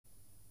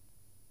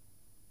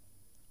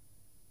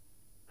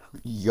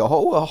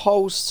Yo, a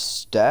whole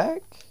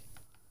stack?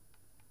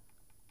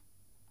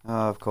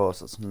 Of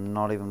course, it's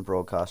not even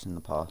broadcasting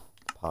the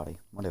party.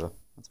 Whatever,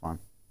 that's fine.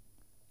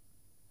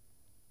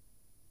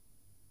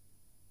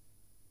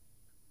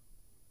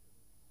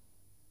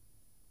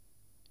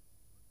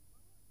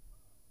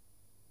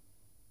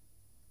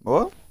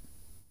 What?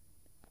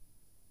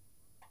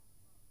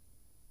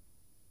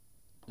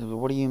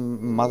 What are you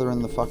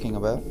mothering the fucking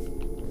about?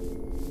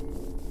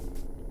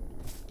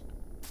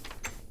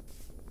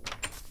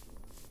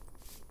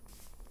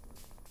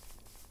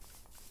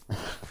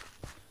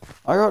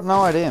 I got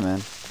no idea, man.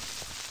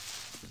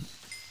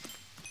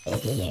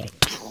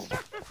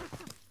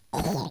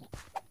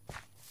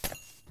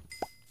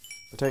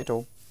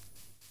 Potato.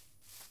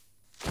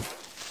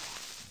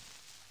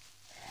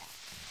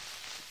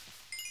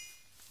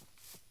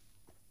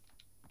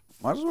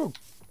 Might as well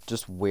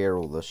just wear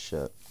all this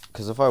shit.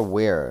 Because if I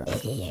wear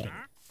it,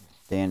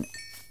 then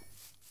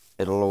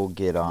it'll all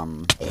get,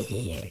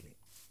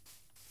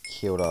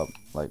 healed up,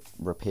 like,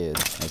 repaired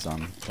as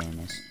I'm doing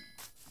this.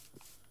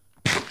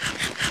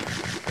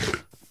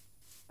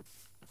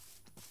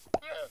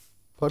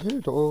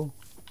 Potato.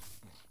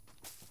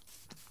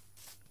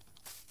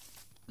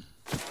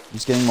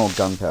 Just getting more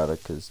gunpowder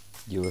because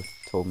you were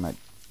talking about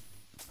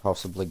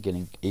possibly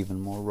getting even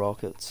more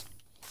rockets.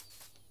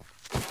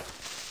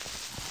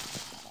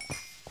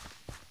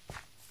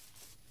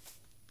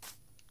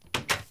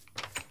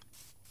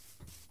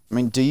 I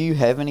mean, do you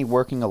have any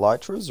working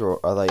elytras, or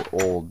are they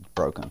all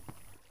broken?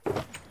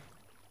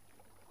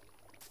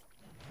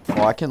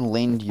 Well, I can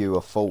lend you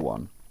a full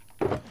one.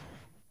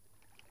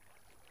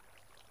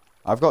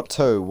 I've got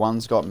two.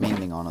 One's got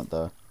mending on it,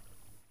 though.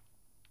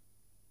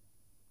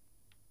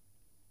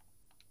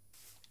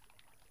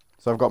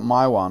 So I've got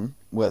my one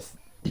with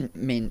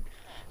mending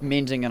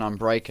and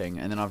unbreaking,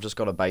 and then I've just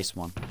got a base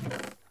one.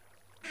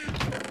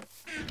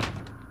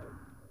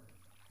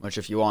 Which,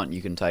 if you want,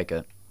 you can take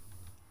it.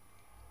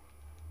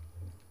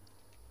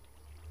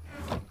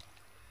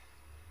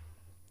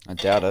 I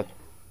doubt it.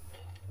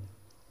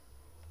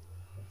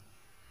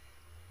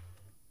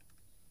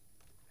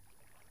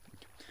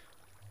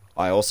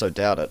 I also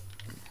doubt it.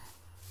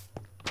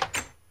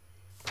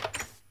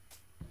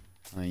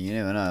 I mean, you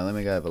never know. Let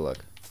me go have a look.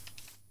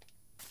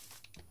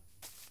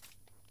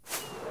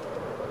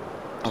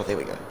 Oh, there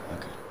we go.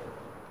 Okay.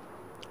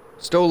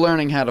 Still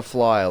learning how to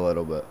fly a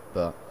little bit,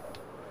 but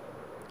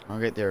I'll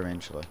get there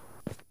eventually.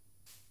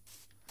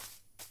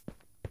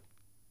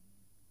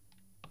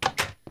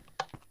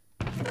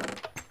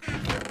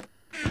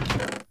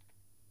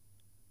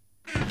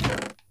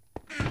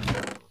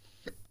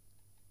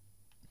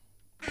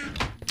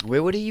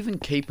 Where would he even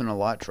keep an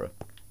elytra?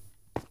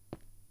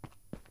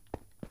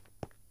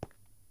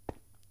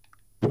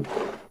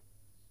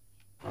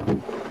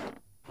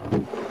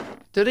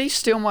 Did he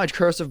steal my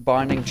cursive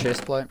binding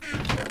chestplate?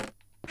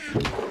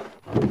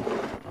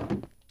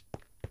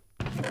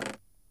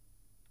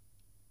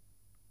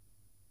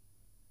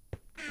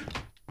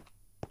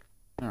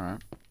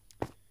 Alright.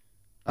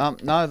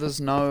 No, there's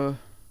no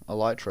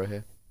elytra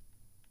here.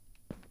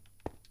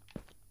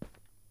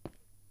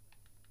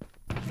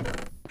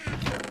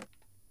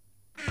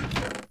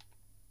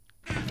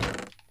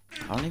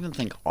 I don't even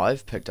think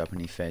I've picked up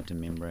any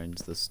phantom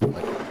membranes this,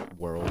 like,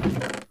 world.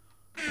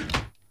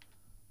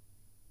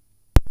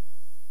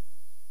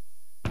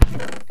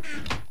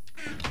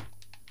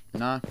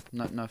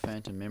 No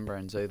phantom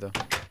membranes either.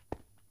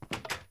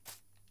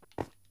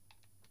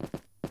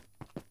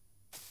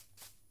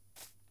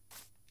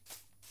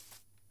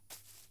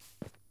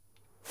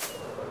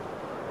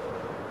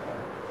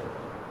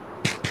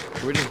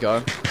 Should we just go?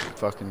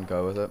 Fucking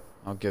go with it.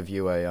 I'll give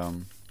you a,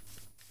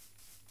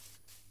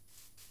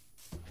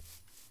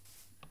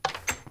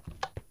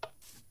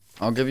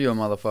 I'll give you a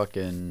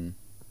motherfucking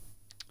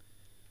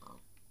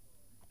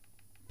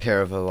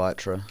pair of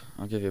elytra.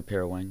 I'll give you a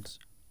pair of wings.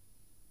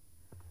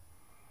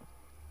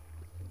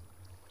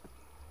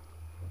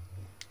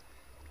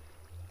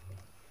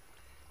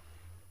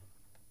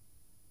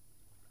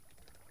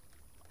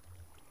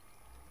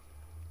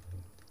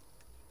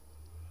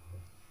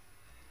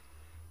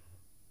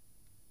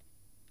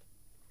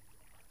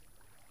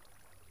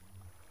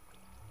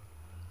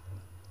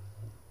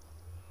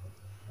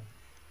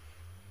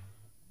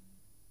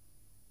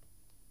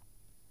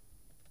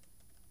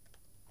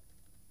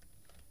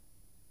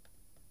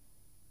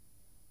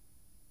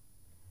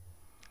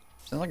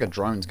 Sounds like a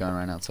drone's going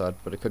around outside,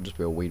 but it could just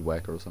be a weed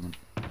whacker or something.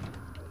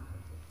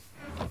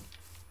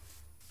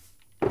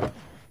 Don't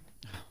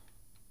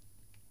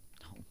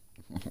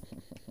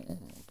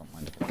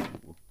mind if I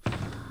do.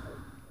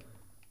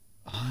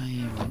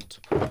 I want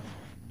to put on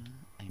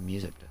a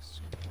music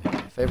disc.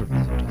 My favorite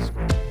music disc.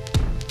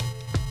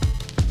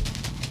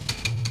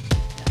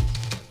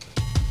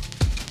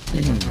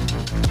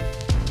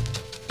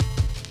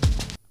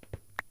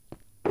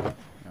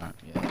 Alright,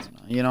 yeah, that's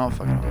enough. You know what,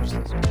 fucking watch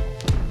this.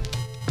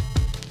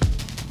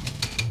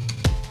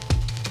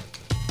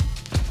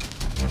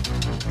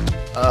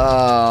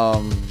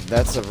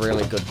 That's a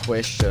really good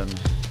question.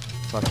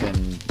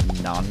 Fucking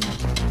none.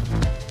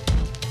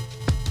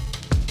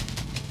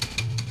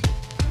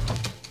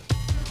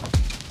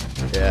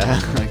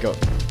 Yeah, I got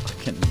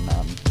fucking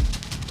none.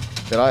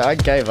 But I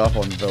gave up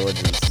on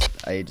villages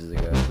ages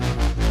ago.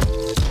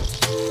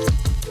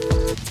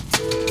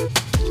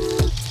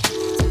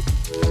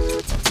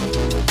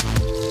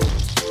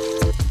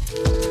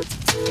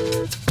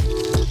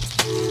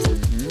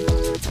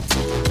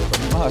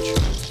 Pretty much.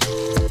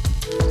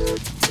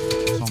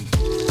 Some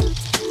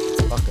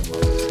fucking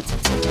love this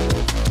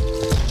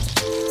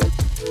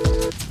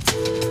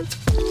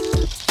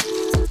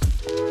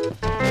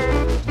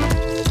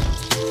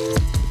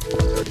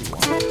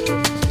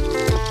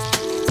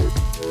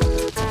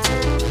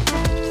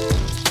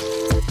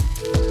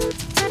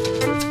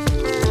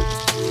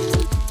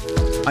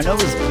I know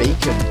his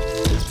beacon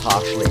is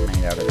partially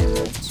made out of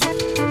emeralds.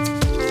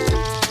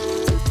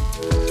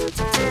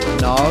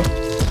 No.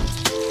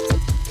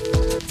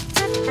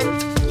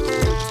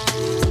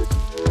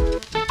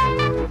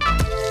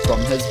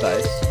 From his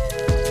base.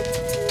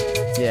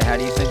 Yeah, how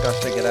do you think I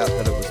figured out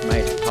that it was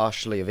made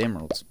partially of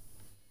emeralds?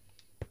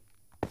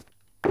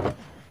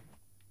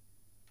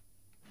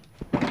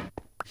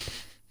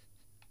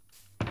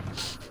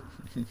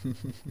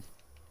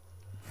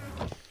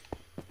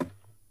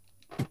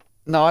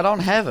 No, I don't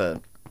have it.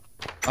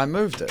 I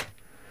moved it.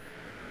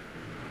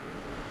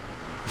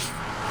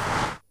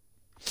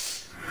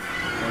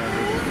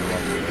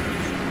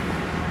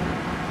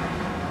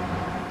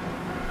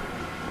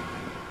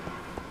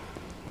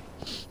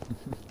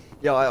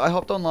 Yeah, I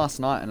hopped on last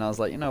night and I was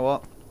like, you know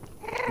what?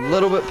 A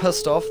little bit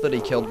pissed off that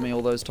he killed me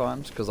all those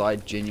times because I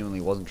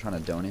genuinely wasn't trying to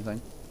do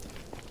anything.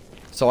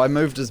 So I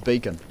moved his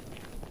beacon.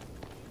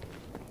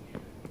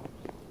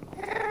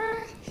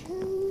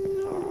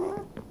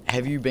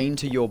 Have you been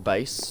to your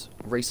base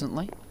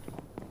recently?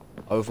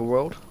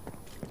 Overworld?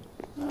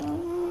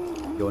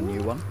 Your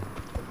new one?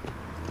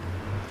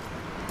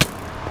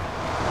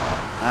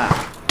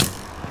 Ah.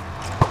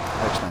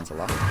 That explains a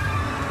lot.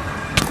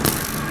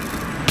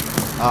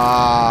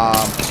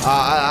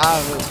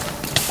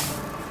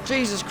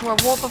 Jesus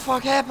Christ, what the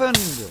fuck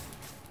happened?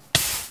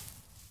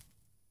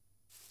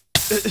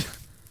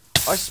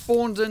 I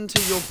spawned into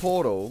your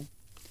portal,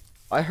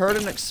 I heard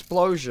an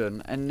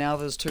explosion, and now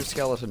there's two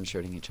skeletons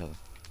shooting each other.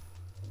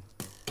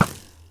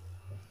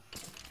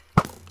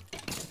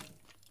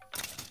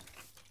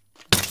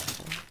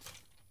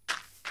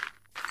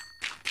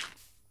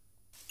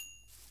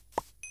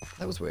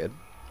 That was weird.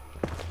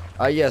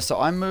 Yeah, so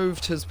I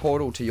moved his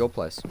portal to your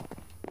place.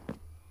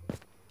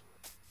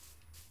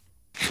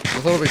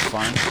 I thought it'd be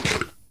fun.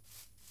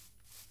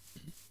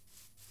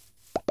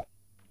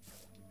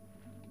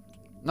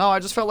 No, I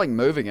just felt like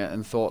moving it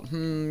and thought,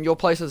 your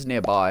place is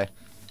nearby.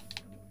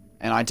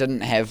 And I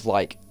didn't have,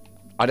 like...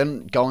 I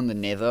didn't go in the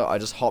nether, I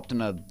just hopped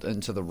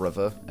into the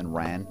river and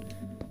ran.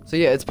 So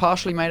yeah, it's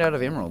partially made out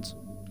of emeralds.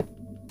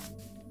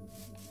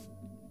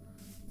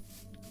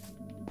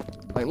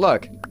 Like,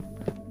 look.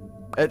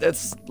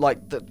 It's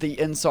like the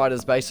inside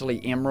is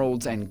basically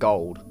emeralds and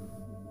gold.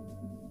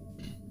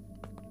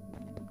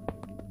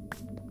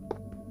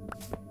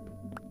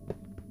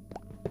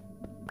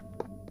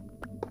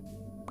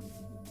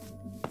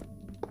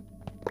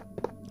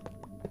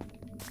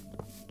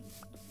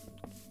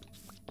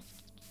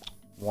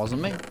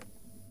 Wasn't me.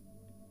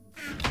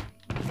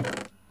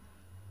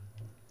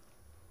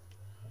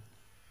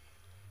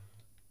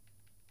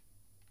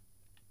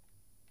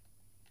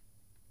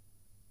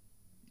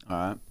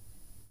 Alright.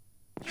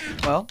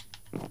 Well,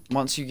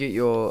 once you get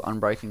your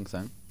unbreaking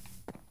thing,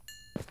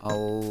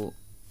 I'm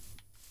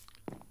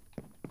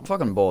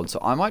fucking bored, so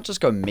I might just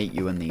go meet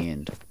you in the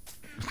end.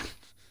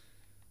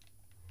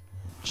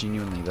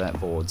 Genuinely that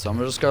bored, so I'm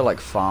gonna just go like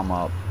farm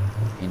up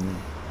in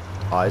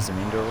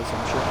Eisenender or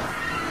some shit.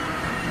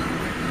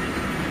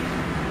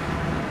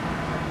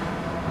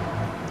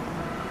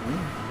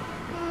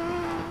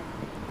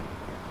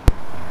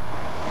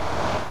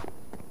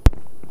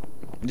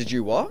 Did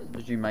you what?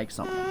 Did you make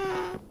something?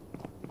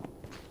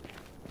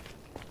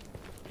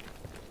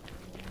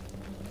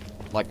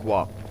 Like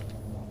what?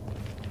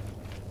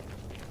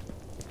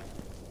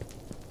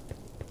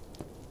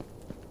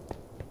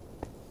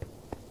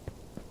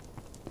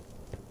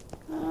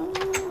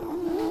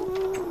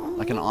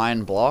 Like an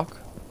iron block?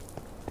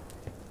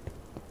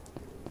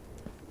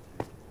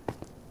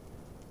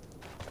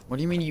 What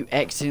do you mean you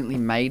accidentally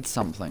made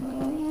something?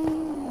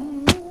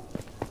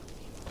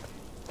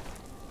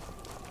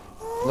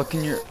 Look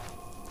in your...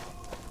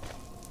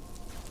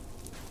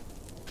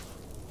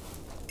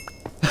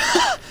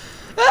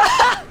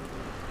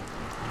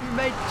 You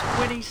made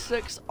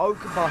 26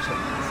 oak buttons.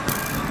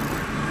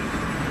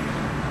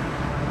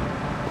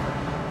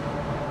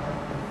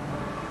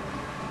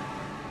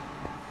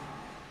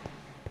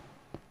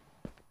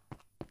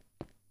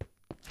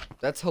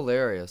 That's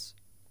hilarious.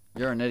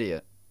 You're an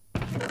idiot.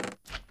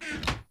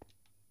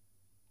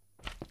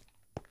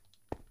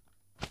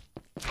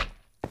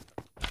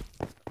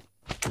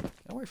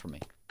 Away from me.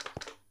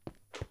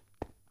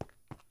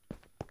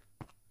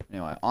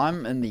 Anyway,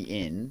 I'm in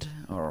the end,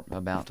 or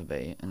about to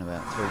be, in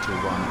about 3, 2,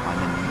 1,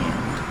 I'm in the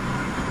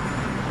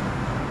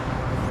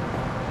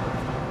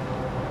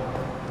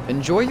end.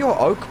 Enjoy your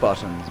oak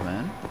buttons,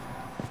 man.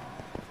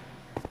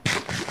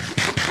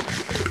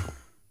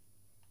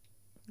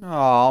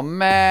 Oh,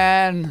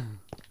 man.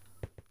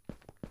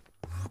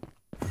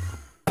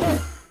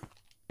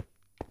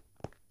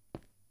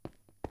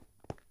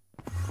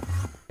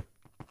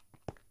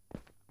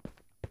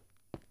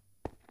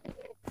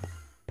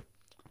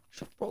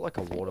 Should've brought like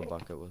a water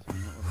bucket with me.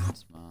 That would've been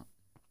smart.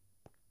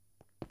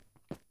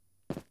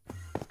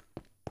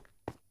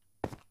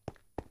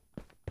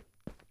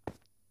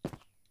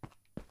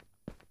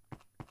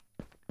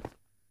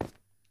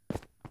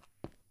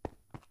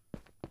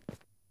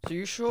 So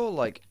you sure,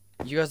 like,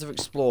 you guys have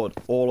explored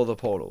all of the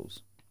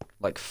portals?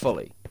 Like,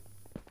 fully?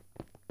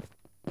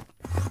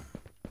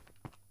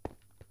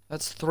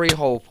 That's 3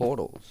 whole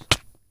portals.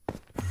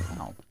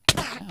 Ow.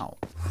 Ow.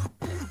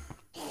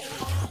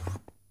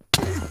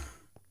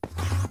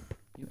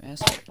 You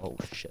asshole. Oh,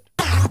 shit.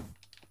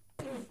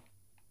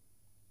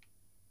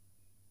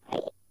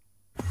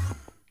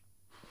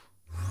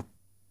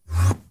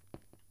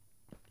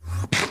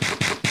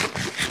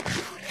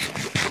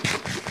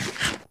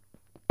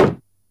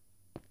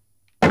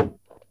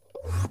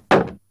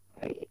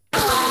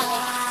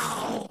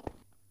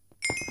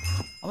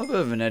 I'm a bit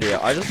of an idiot.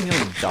 I just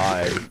nearly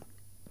died.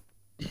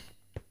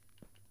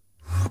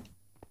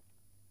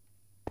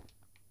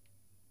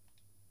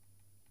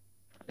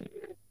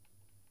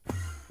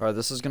 Bro,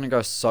 this is gonna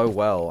go so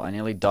well. I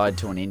nearly died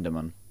to an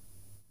Enderman.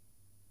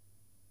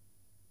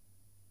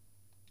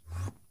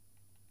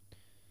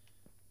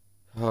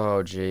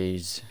 Oh,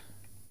 jeez.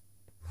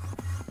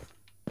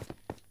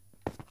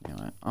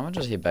 Anyway, I'm gonna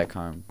just head back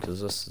home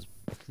because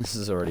this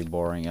is already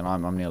boring, and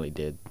I'm nearly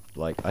dead.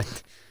 Like I.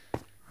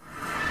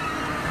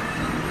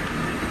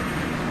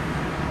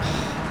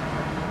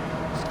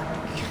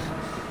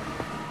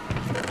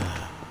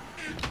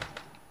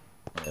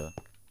 Whatever.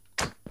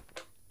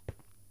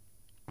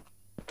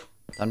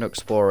 Time to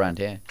explore around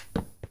here.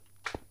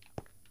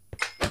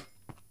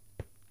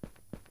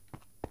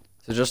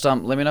 So just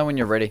let me know when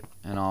you're ready,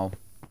 and I'll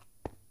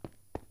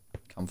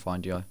come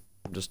find you.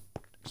 I'm just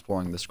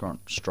exploring the stronghold.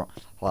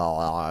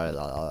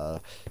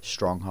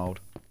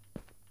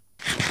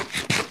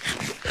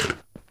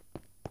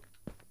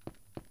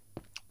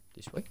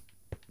 This way?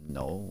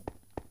 No.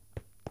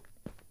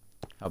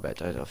 How about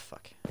that? Oh,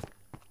 fuck.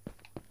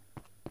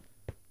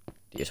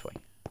 This way.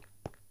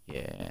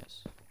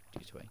 Yes.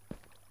 This way.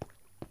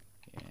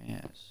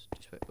 Yes.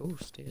 This way. Oh,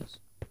 stairs.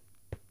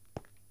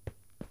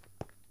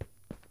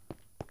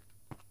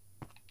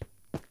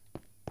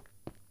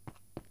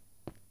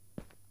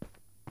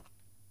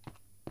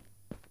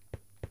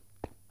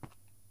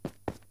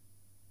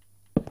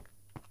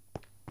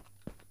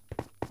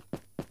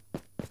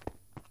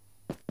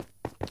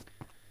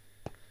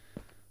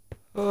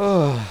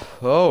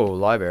 Oh,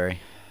 library.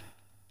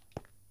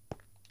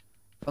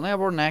 If only I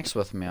brought an axe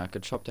with me, I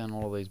could chop down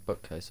all of these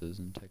bookcases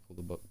and take all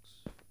the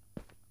books.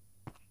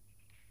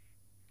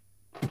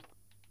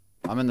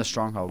 I'm in the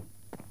stronghold.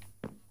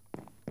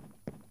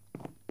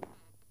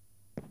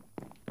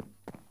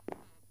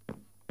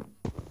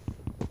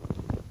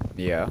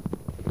 Yeah.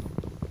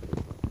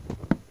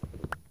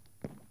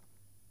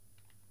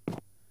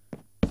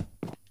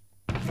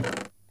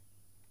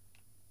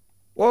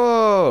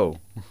 Whoa!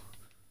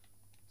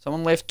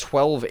 Someone left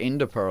 12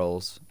 ender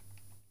pearls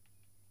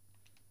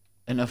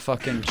in a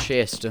fucking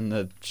chest in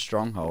the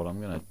stronghold. I'm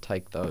gonna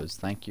take those.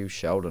 Thank you,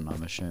 Sheldon,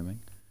 I'm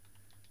assuming.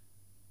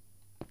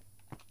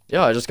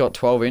 Yeah, I just got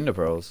 12 ender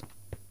pearls.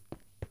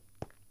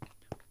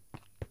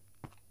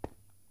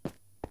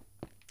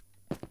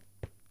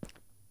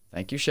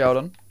 Thank you,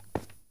 Sheldon.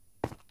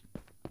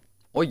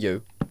 Or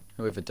you,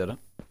 whoever did it.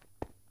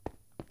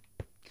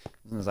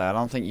 I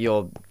don't think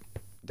you're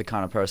the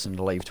kind of person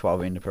to leave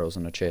 12 ender pearls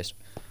in a chest.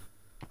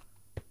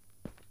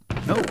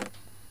 No.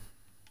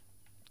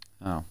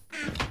 Oh.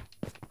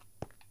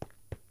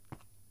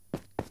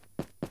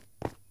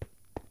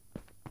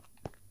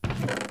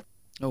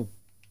 Oh.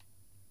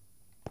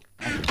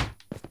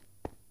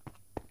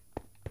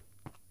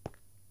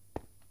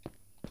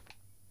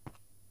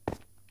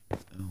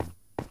 Oh,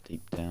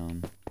 deep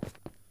down.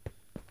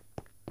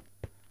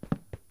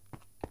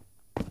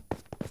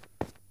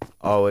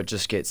 Oh, it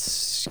just gets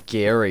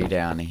scary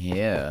down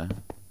here.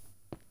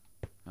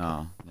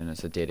 Oh, then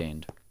it's a dead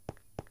end.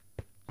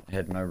 It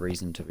had no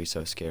reason to be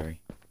so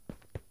scary.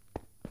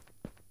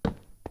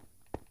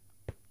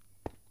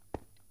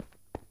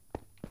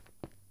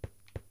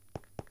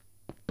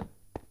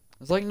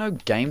 There's like no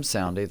game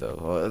sound either.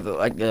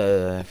 Like,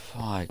 oh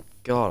my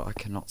god, I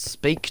cannot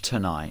speak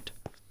tonight.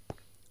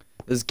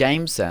 There's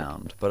game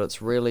sound, but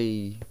it's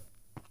really...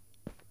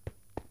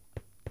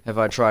 Have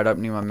I tried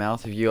opening my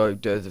mouth? Have you...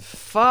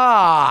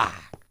 Fuck!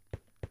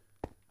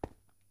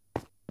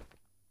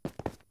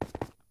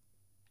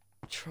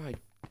 Tried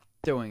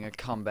doing a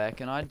comeback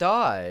and I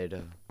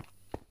died.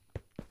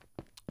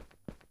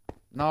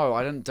 No,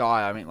 I didn't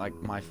die. I mean, like,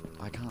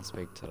 I can't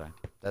speak today.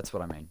 That's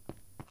what I mean.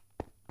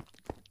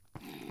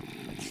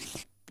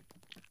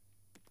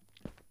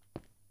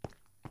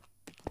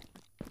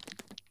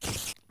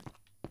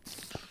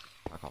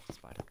 Fuck off the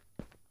spider.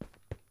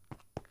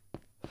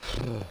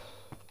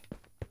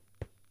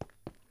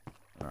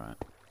 Alright.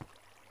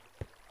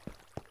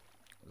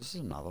 This This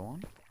is another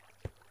one.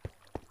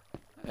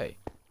 Hey.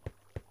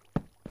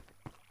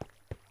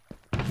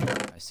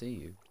 I see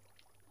you.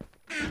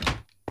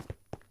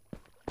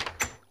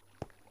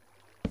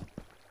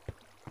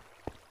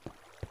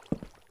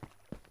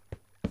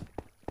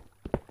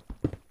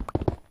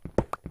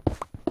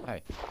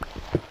 Hey.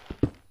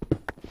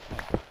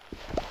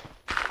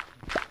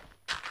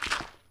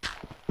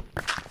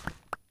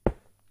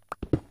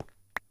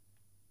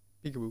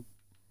 Peekaboo.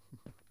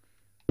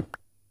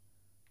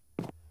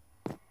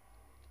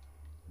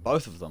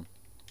 Both of them.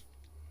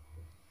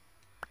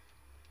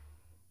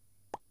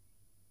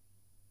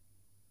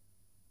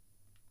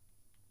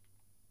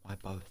 Why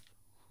both?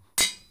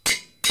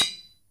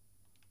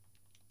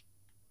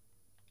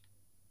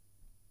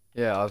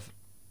 Yeah, I've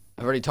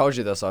already told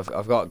you this.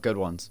 I've got good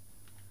ones.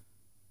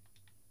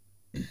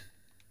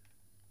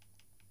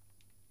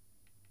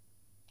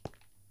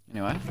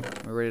 Anyway,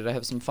 we're ready to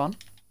have some fun.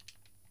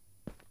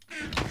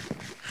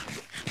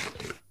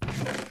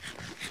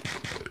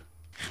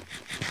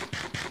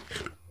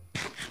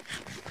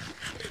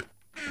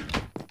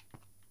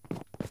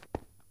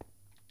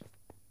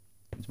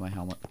 It's my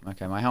helmet.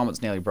 Okay, my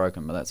helmet's nearly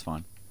broken, but that's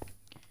fine.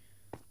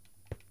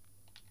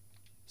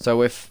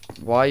 So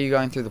why are you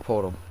going through the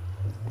portal?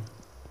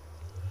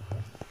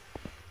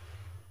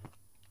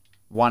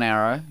 One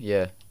arrow,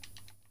 yeah.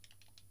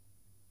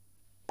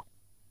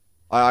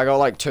 I got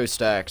like 2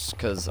 stacks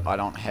because I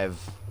don't have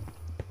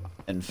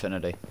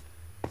infinity.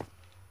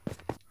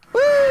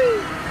 Woo!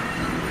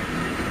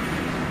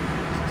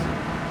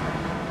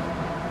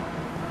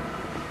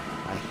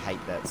 I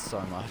hate that so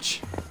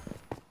much.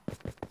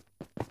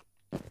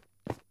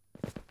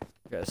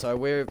 Okay, so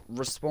we're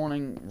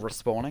respawning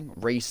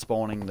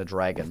the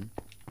dragon.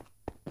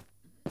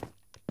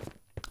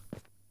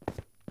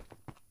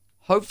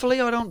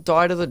 Hopefully I don't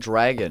die to the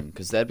dragon,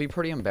 because that'd be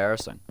pretty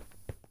embarrassing.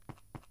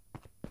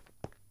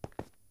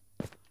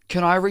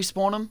 Can I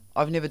respawn him?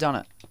 I've never done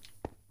it.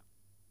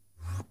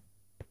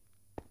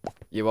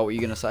 Yeah, what were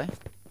you gonna say?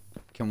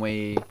 Can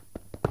we...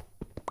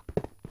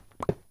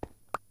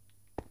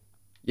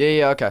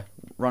 Yeah, okay.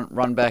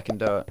 Run back and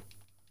do it.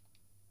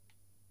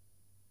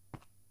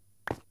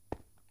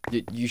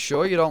 You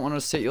sure you don't want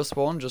to set your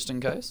spawn just in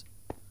case?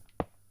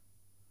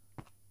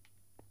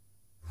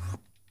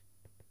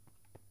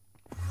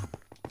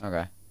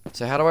 Okay.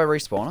 So how do I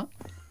respawn it?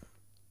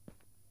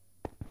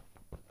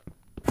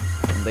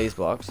 From these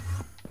blocks.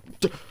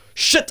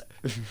 Shit!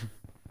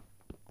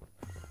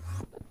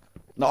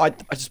 No, I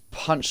just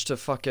punched a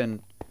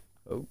fucking...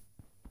 Oh.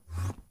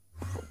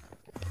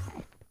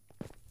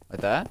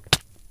 Like that?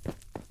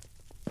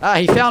 Ah,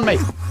 he found me!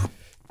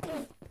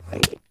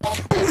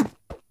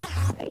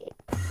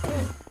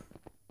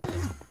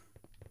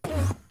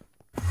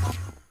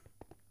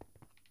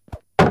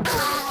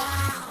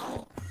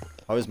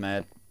 I was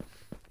mad.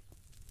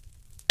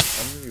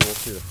 Why did we walk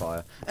through the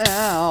fire?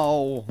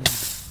 Ow!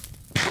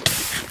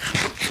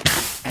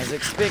 As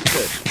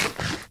expected.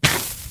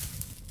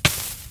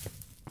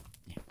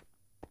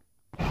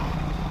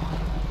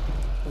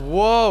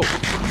 Whoa!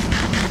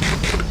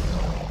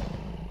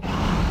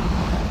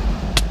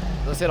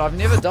 As I said, I've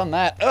never done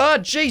that. Oh,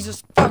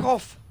 Jesus! Fuck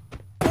off!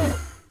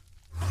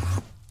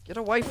 Get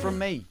away from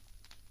me.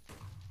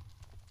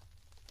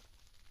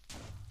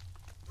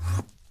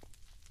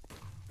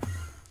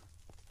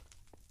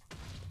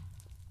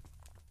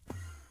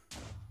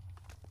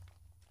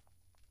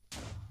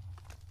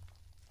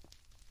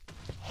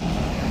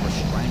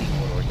 Restraining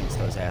order against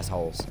those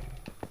assholes.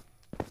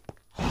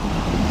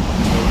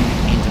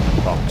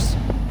 Enderman box.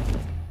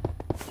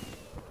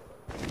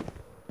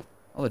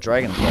 Oh, the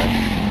dragon's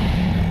back.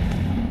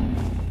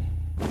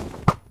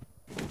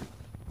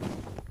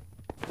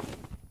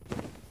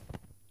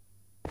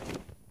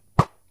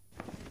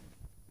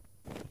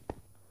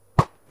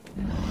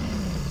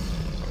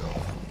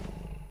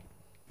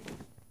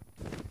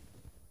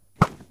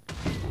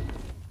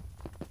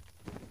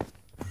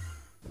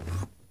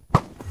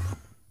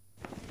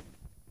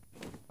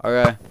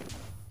 Okay.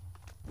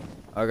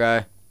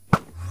 Okay.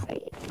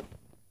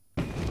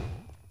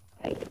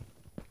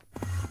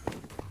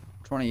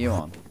 Which one are you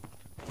on?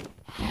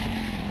 I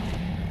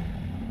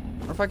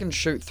wonder if I can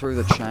shoot through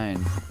the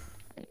chain.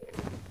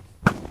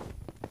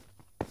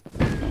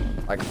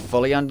 Like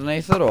fully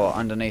underneath it or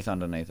underneath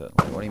it?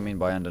 Like, what do you mean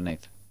by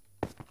underneath?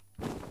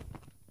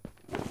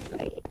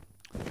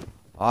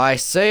 I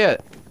see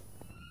it!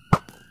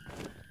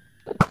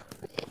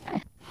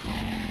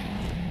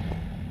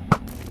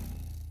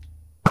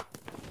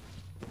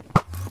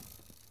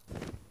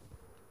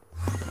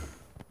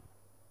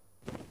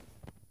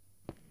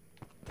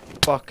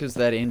 Fuck is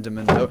that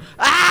Enderman though?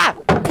 Ah!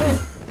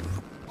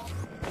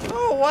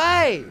 Go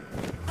away!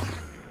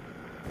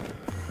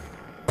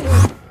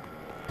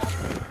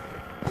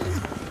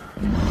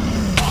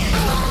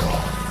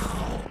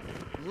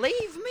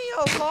 Leave me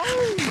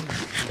alone!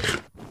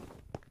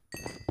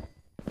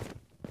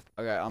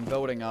 Okay, I'm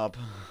building up.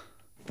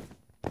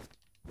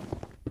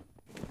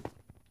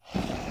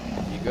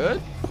 You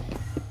good?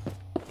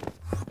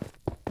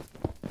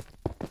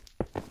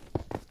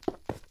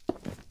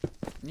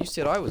 You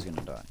said I was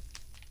gonna die.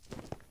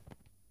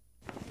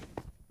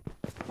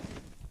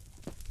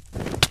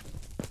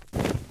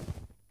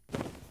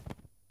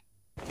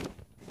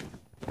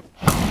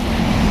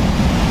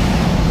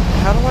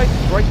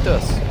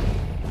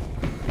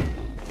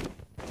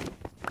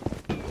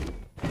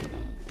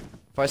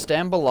 I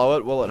stand below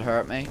it, will it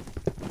hurt me?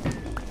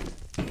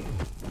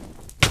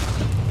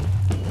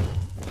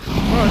 Oh,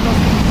 it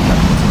doesn't.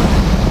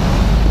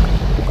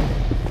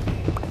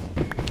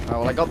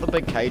 Oh, well, I got the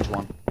big cage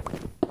one.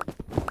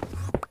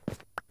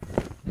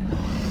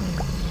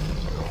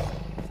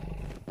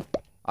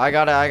 I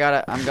got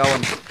it, I'm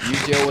going. You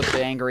deal with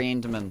the angry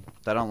Endermen.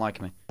 They don't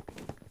like me.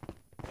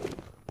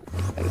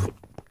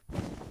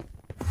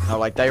 No,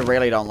 like, they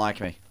really don't like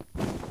me.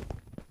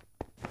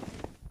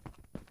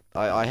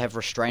 I have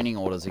restraining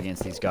orders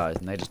against these guys,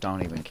 and they just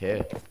don't even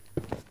care.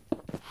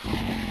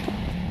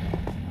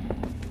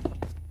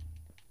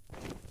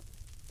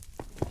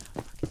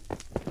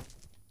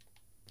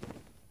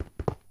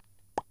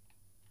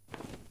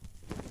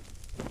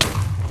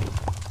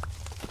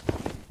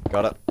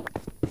 Got it.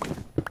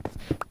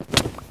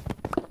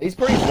 He's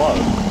pretty low.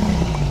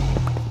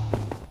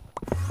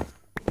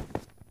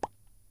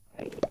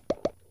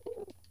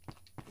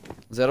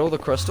 Is that all the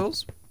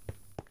crystals?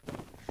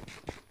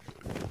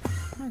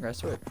 Okay,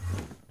 sweet.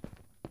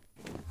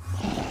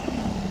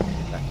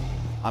 Okay.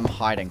 I'm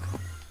hiding.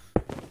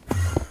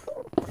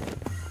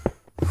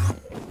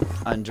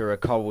 Under a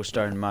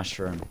cobblestone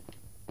mushroom.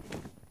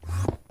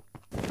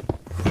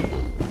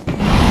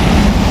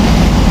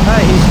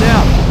 Hey, he's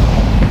down!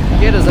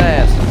 Get his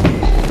ass!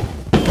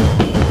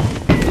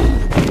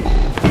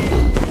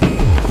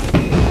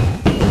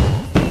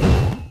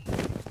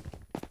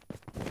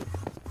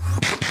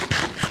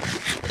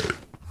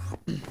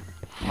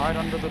 Hide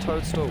under the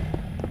toadstool.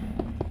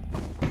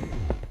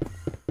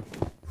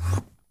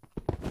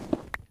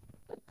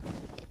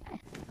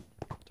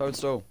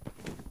 Toadstool.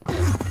 You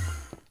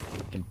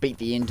can beat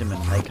the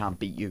Enderman, they can't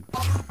beat you.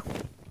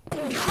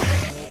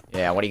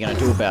 Yeah, what are you gonna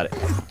do about it?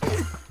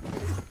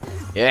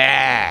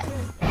 Yeah!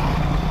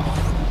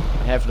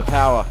 I have the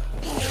power.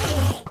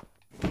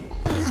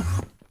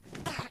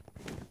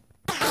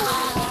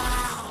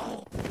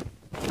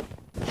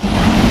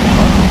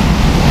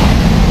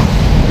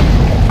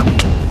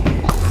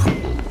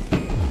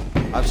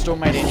 I've still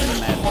made Enderman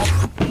mad.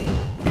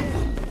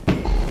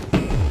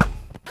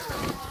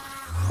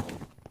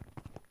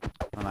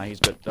 Oh no, he's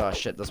good. Oh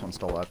shit, this one's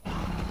still alive.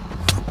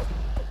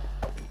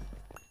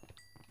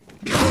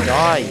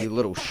 Die, you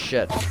little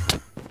shit.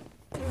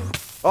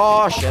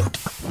 Oh shit.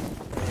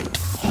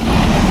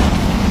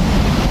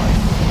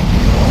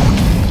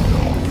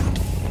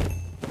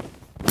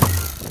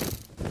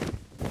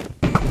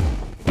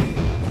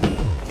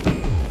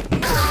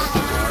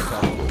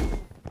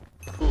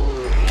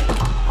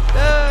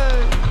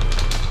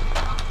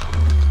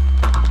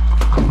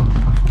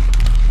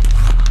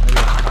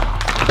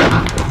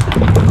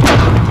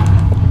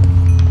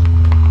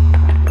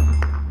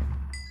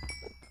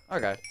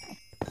 Okay.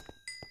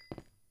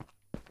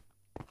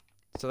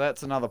 So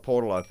that's another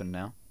portal open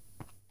now.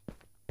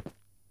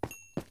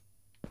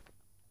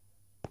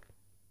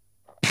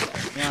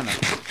 Yeah, I know.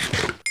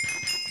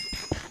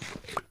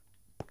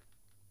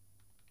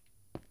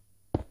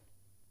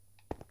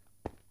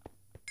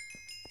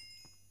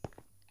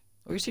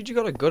 Oh, you said you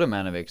got a good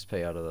amount of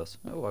XP out of this.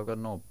 Oh, I've got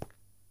an orb.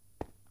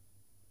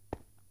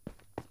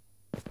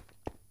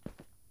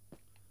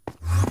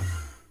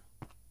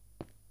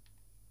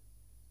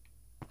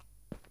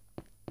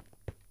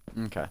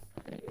 Okay.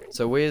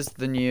 So where's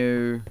the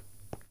new...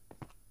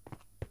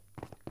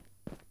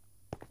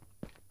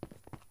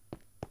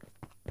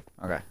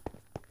 Okay.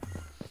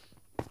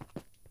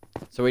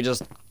 So we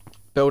just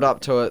build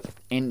up to it,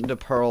 ender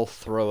pearl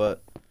through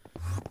it,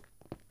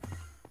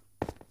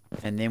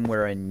 and then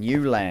we're in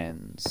new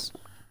lands.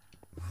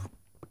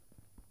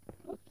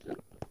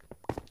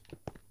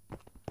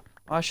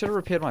 Oh, I should have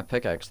repaired my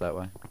pickaxe that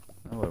way.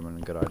 That would have been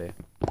a good idea.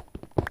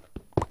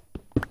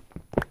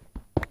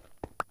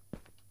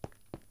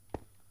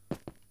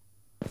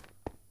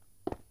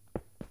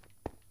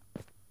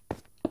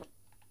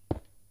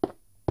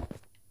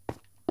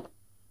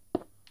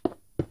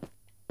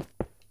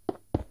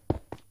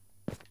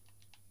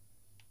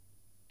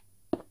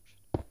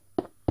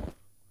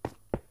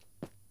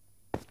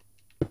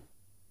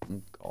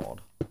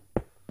 God.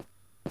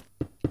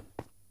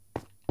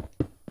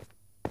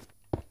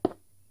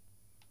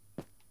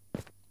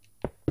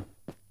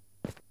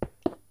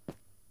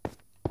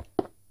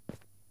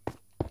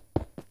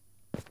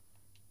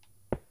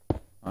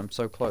 I'm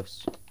so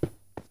close.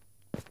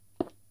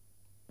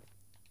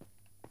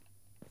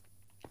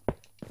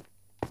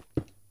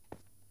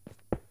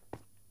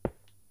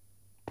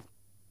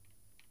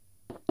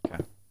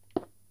 Okay.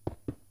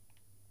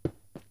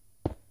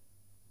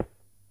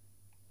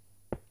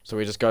 So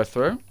we just go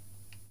through?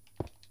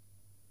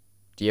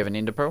 Do you have an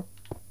ender pearl?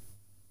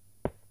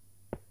 Oh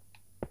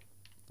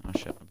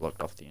shit, I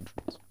blocked off the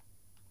entrance.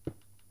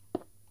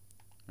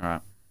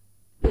 Alright.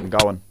 I'm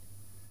going.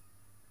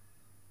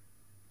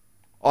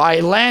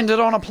 I landed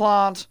on a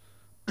plant!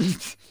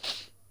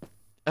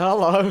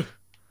 Hello.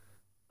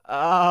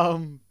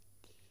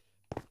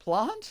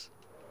 Plant?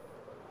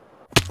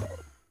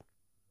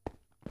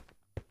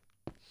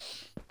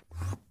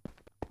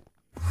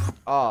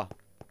 Ah.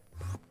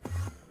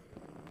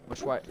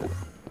 Which way?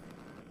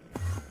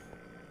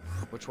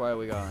 Which way are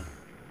we going?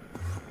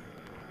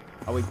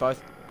 Are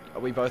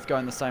we both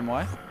going the same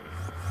way?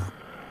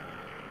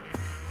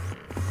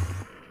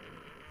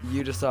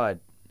 You decide.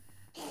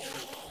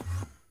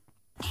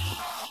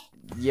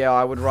 Yeah,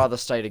 I would rather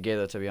stay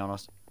together, to be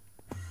honest.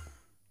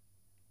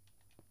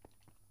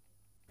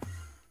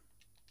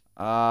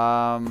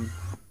 Ah!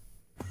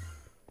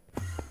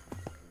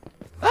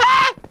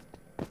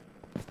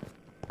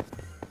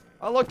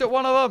 I looked at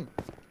one of them.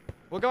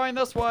 We're going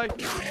this way.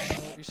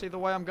 You see the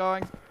way I'm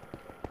going?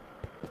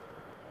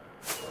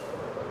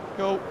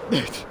 Cool.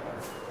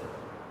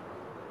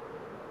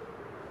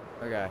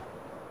 Okay.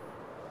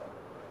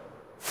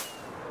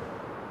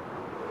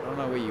 I don't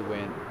know where you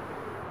went.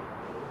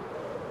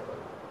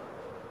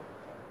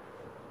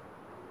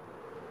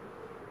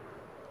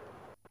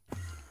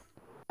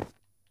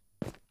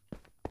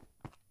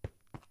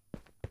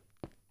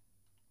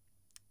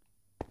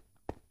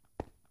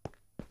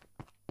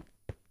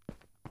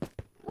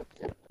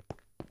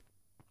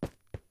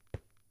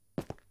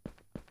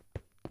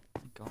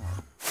 God.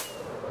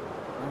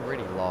 I'm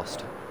already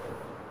lost.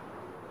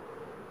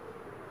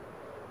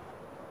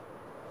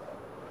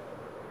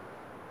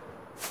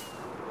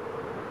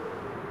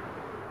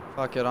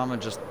 Fuck it, I'ma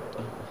just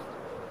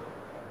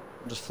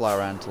fly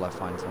around until I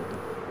find something.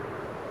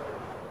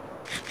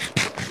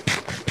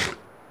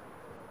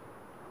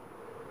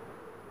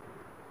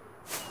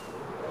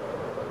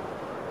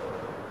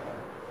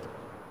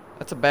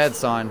 That's a bad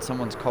sign.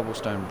 Someone's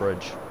cobblestone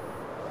bridge.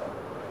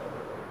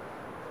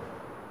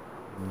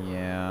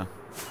 Yeah.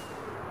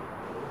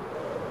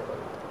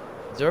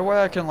 Is there a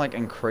way I can, like,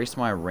 increase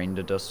my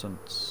render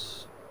distance?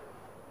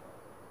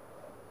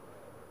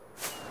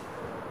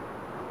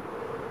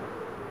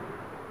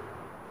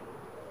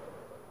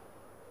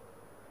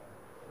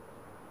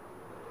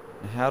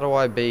 How do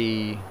I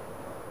be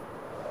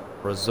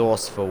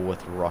resourceful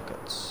with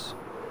rockets?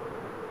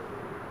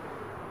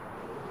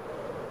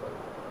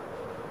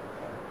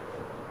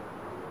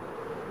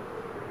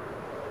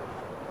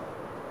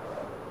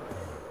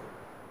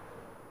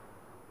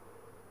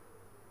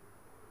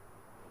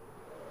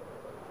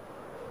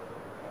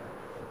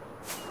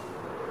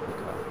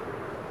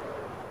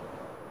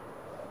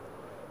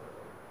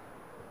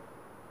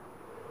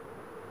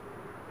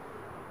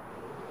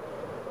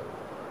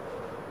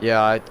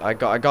 Yeah, I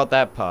got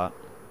that part.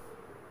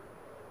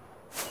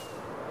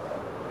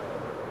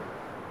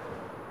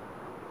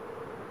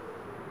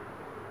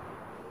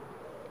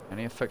 I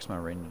need to fix my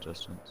render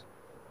distance.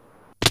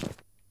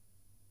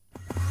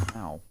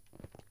 Ow.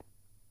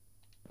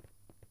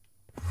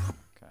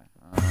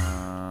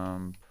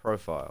 Okay.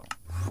 Profile.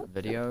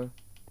 Video.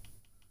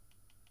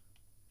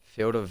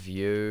 Field of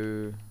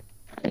view.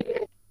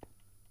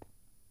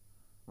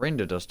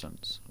 Render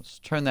distance. Let's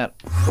turn that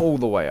all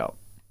the way up.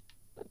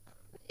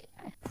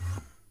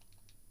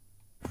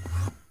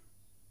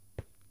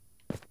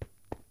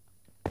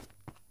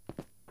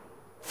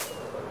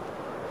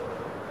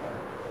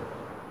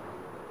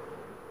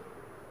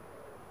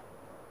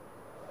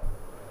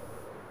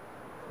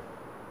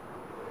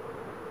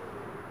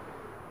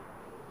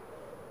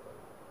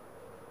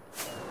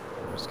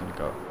 I'm just gonna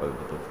go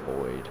over the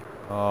void.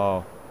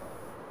 Oh.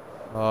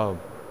 Oh.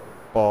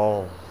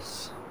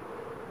 Balls.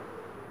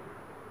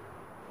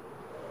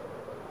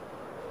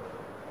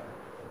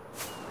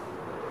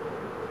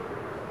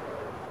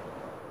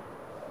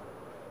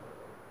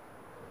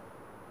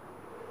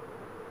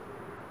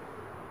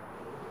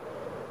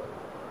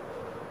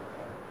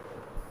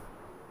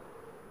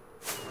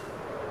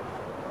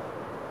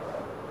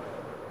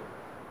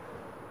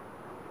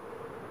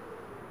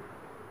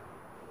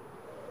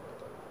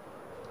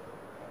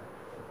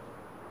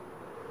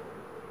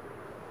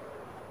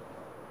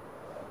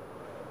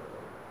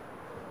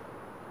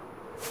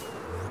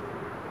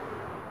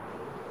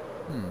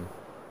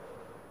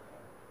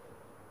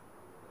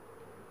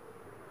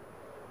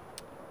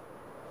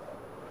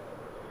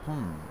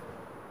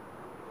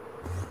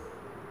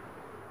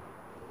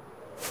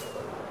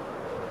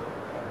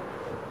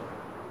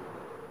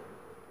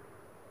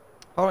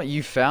 Oh,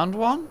 you found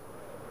one?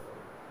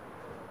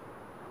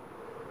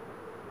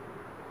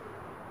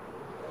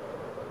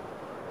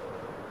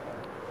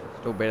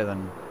 Still better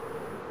than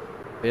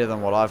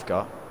what I've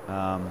got.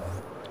 A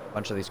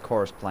bunch of these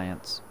chorus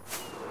plants.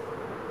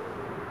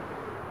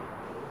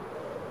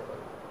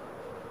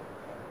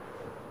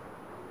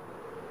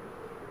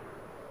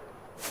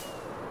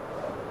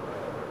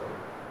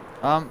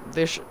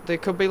 There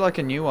could be like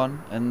a new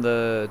one in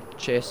the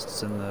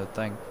chests and the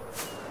thing.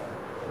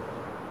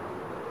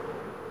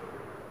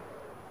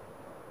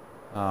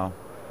 Oh.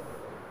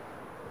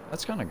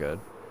 That's kind of good.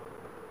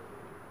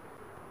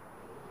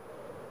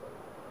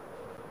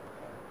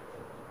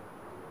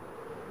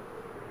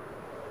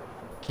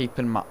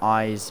 Keeping my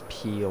eyes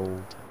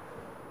peeled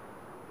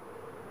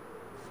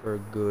for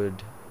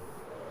good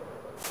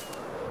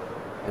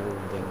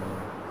buildings.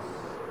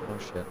 Oh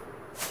shit.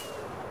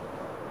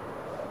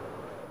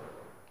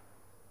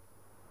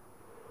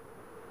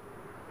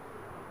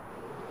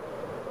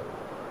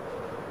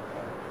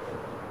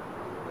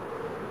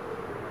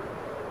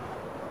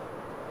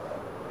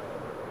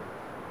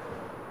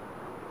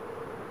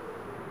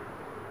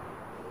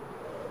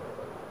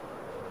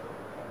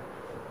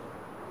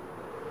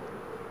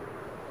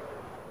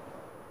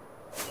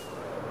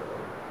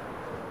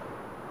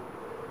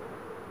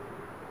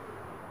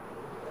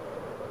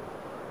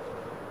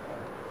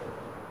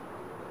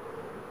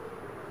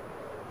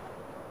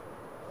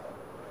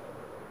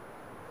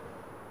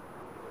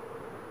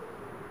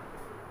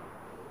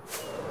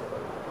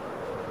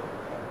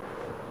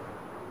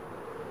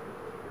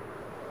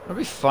 It'd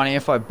be funny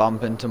if I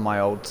bump into my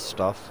old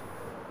stuff.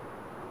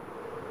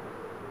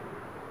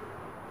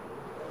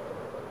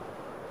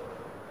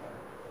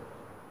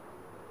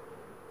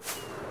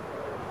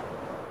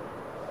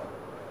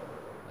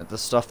 Like the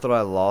stuff that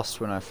I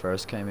lost when I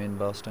first came in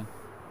busting.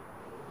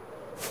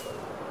 I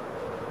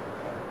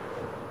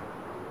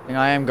think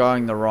I am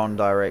going the wrong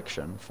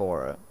direction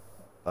for it,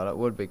 but it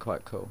would be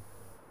quite cool.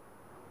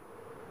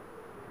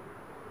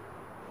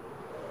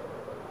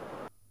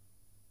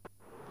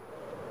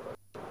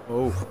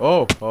 Oh,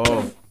 oh,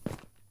 oh.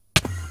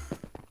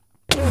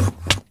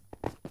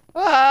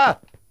 Ah!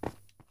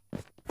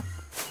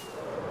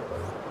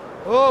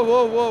 Whoa,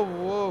 whoa, whoa,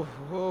 whoa,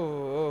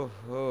 whoa, whoa,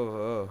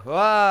 whoa, whoa.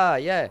 Ah,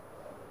 yeah.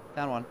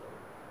 Found one.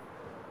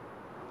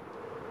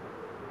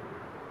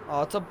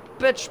 Oh, it's a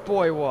bitch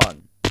boy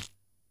one.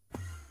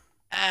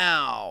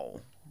 Ow.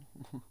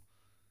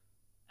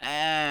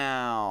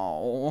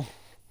 Ow.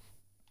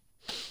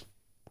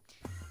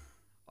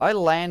 I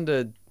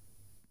landed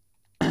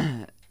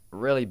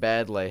really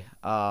badly.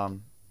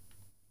 I'm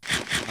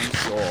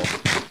sore.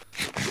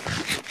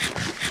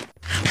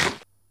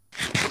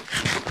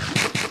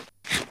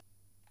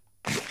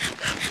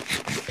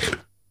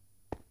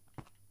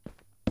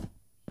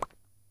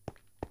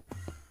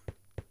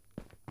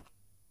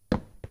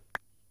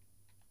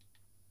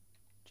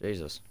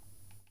 Jesus.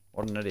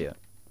 What an idiot.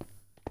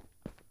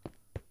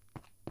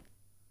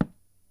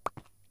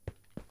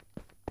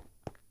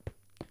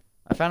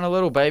 I found a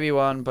little baby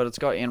one, but it's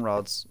got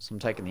inroads, so I'm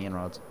taking the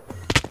inroads.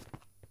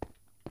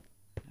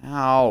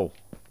 Ow.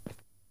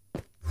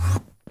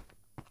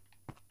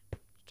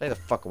 Stay the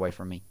fuck away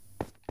from me.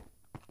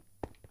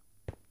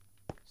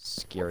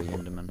 Scary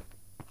Enderman.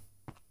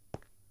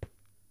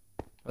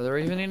 Are there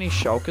even any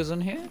shulkers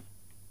in here?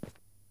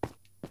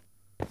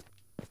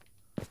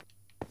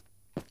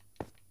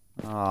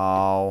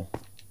 Oh.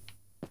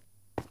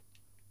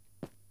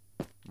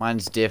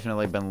 Mine's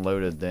definitely been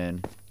looted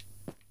then.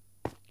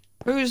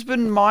 Who's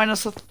been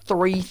minus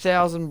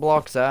 3,000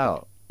 blocks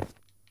out?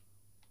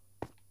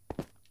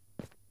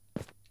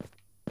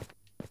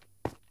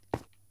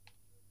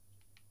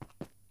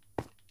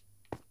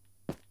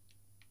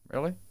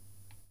 Really?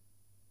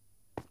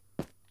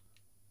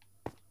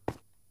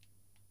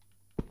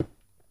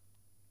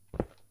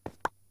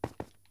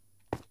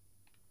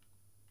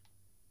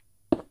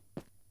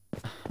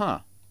 Huh.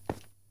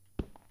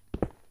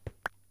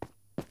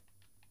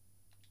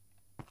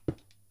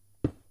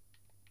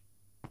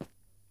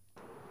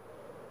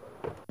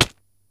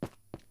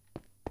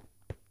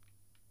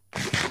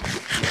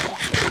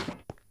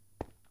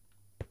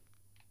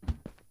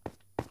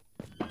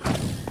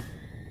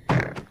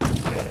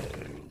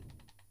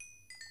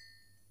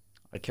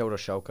 I killed a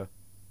shulker.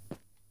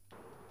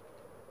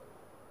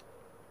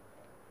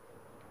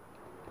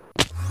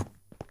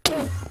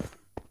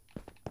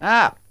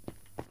 Ah!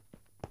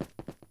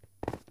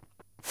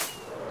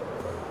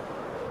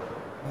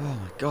 Oh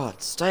my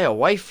god, stay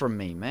away from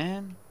me,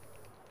 man.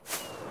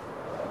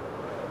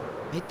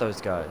 I hate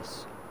those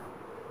guys.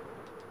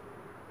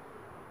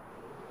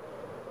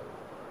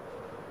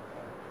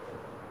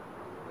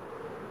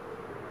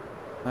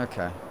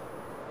 Okay.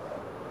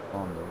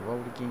 On the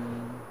road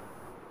again.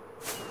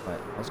 Wait,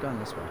 I was going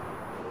this way.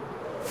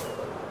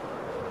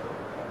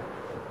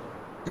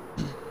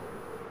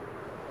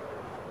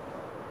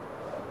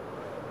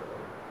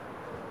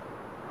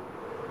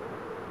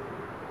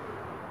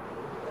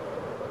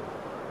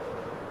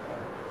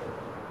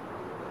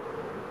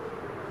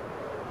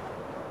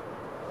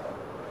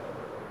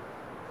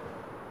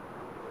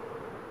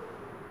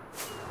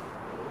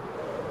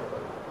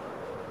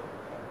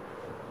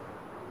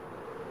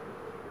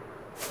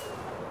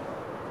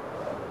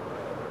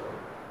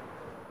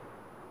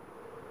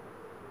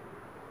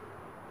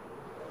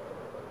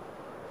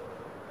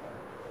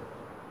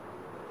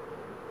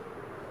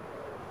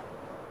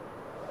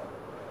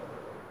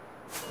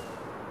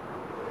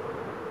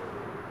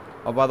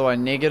 Oh, by the way,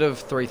 negative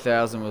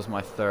 3,000 was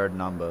my third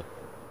number,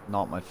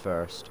 not my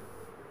first.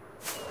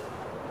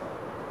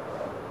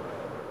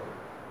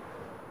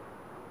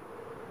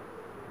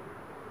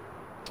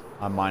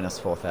 I'm minus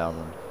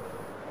 4,000.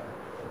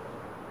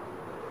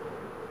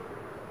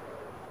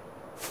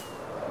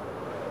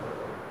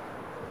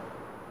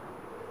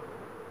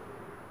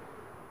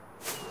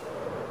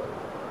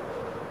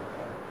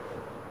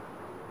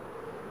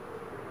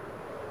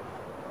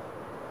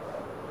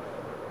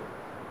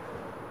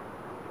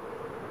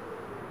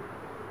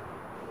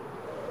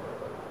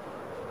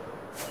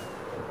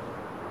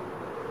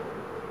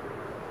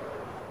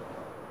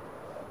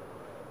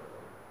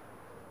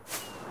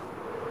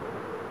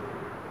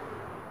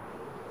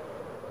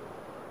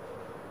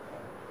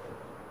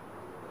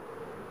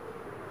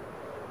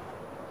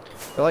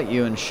 I feel like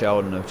you and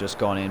Sheldon have just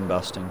gone in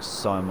busting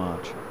so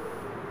much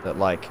that,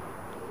 like,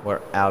 we're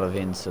out of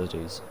end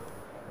cities.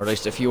 Or at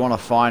least if you want to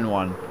find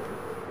one,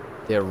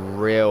 they're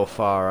real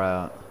far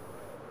out.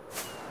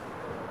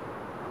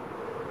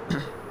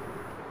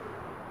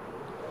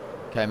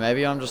 Okay,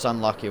 maybe I'm just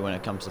unlucky when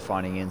it comes to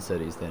finding end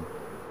cities then.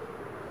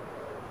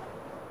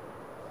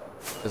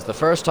 Because the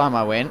first time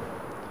I went,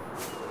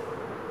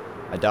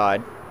 I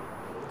died.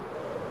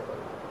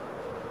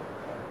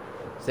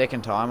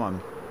 Second time,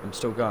 I'm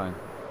still going.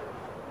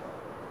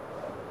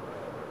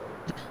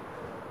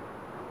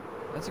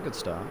 That's a good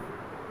start.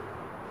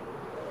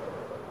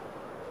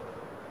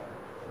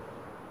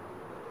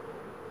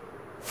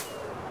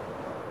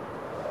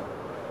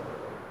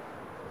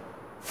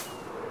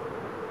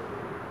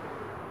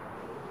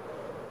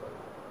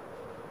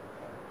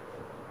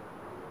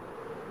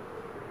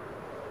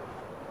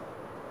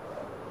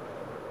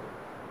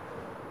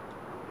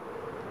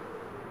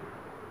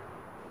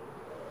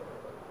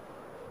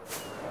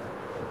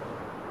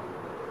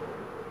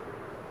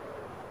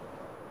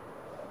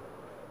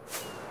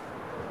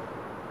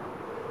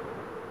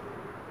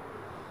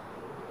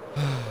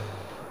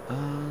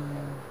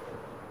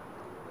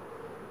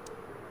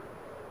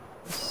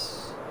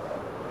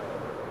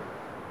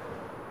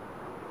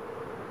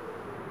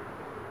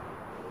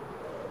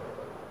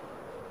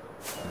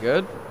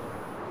 Good.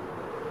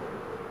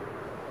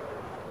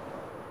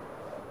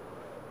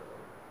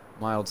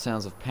 Mild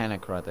sounds of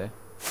panic right there.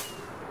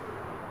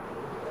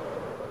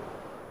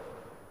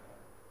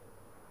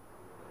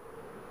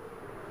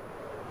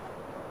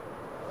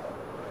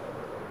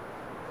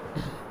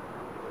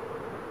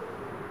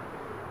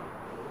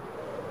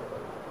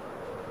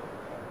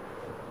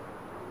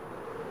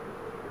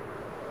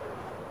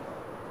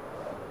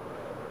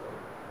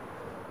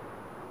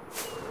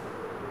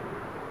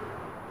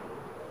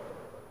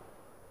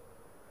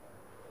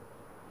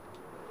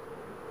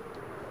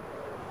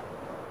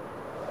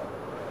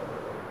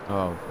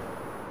 Oh.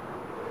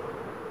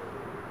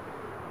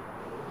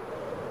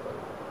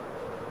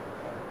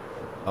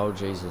 Oh,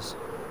 Jesus.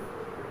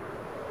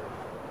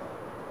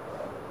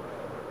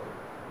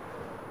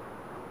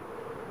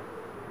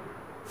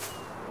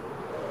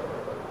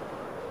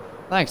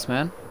 Thanks,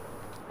 man.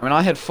 I mean,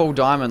 I had full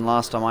diamond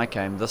last time I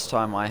came. This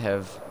time I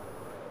have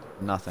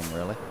nothing,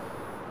 really.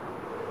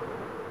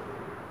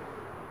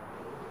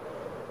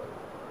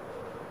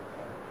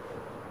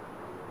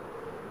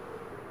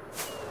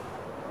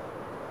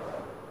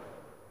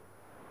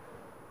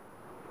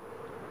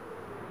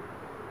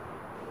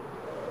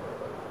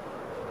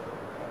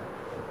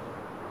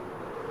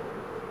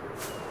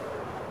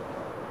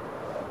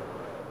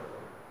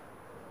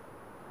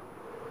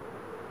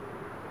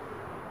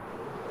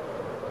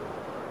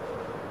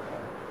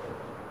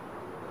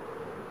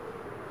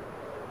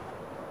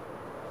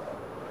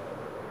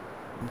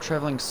 I'm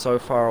traveling so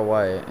far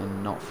away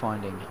and not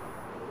finding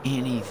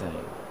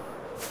anything.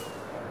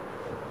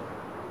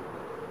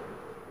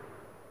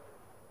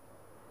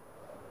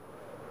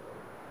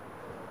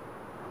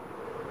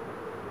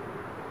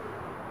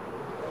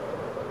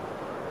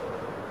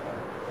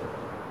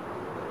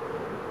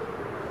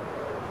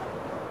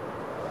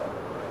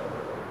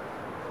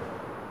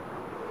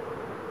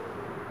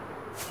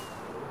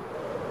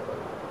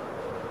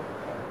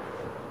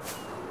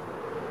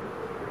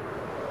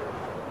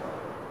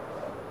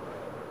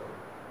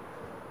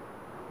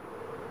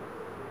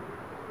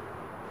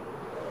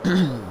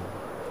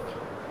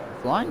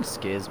 Flying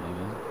scares me,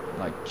 man.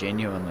 Like,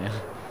 genuinely.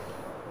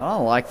 I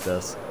don't like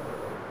this.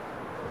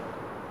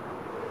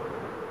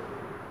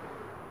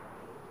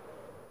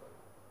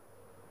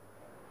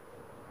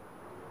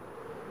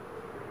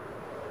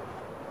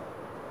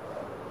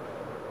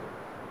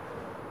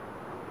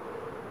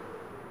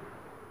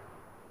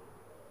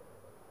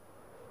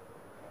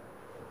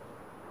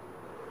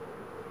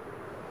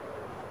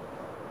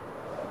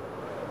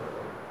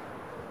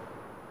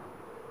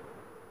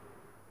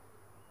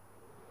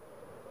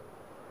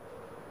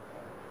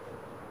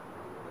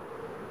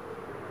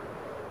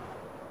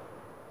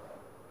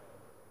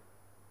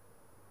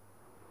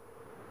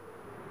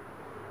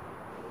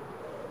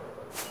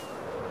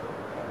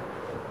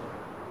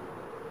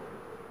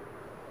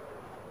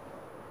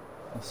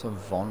 I'm so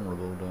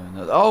vulnerable doing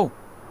that. Oh!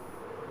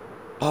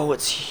 Oh,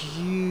 it's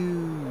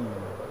huge!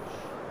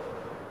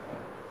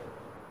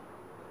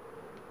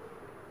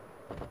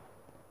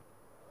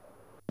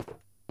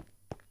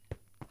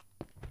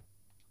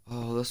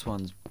 Oh, this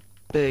one's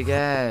big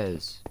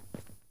as.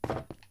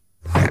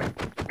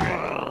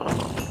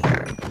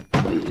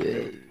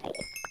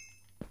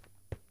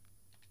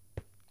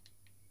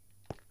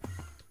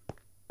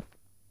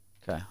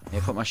 Okay, I need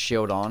to put my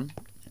shield on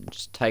and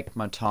just take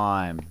my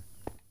time.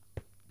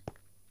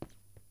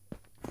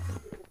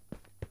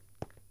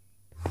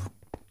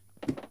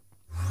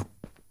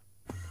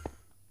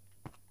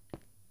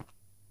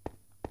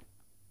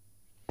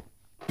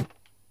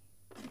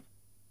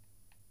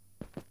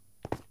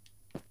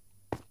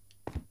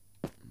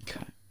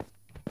 Okay.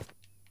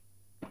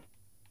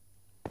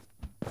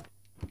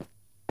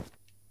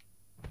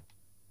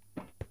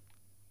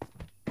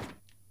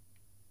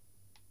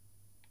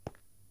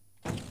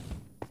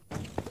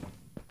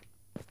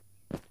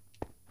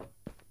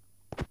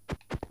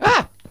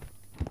 Ah!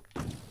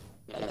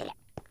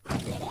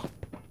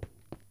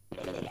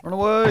 Run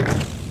away!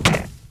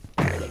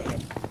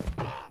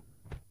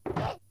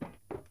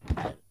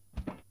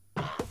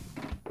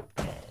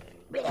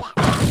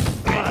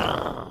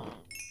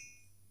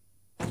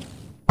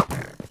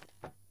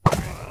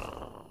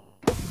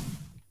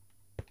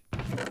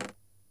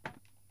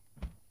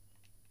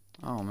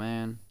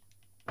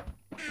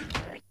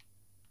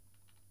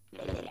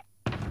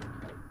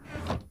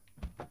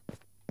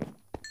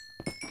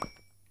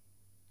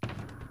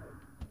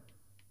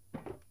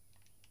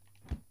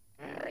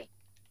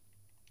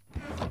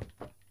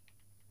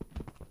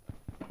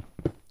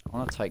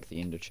 want to take the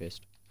ender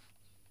chest.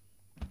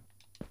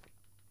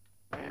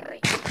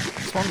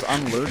 This one's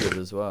unlooted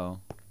as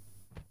well.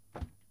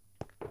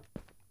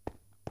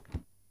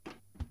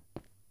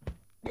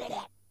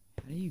 How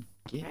do you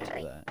get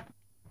to that?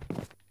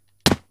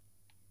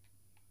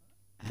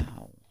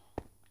 Ow.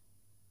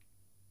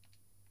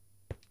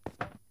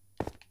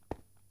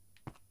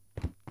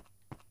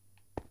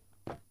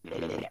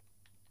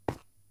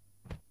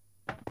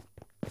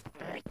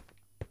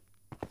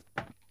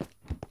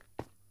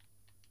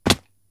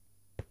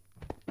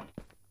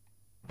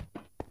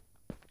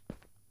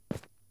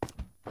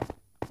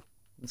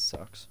 This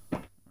sucks.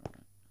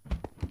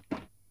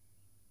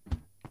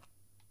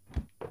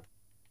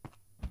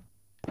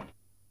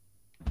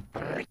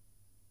 Okay.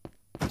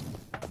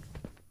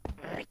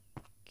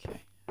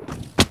 Okay.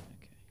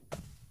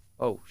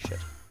 Oh shit.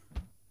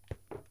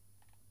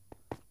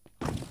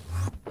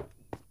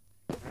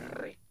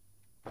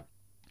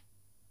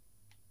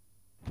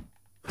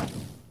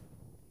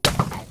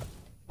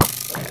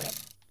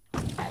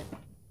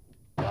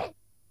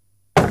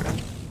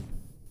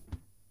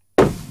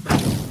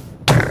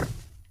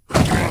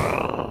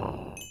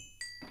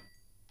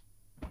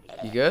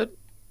 You good?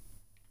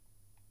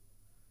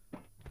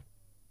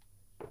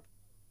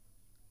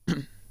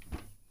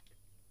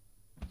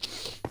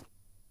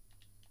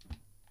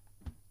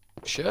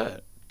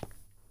 Shit.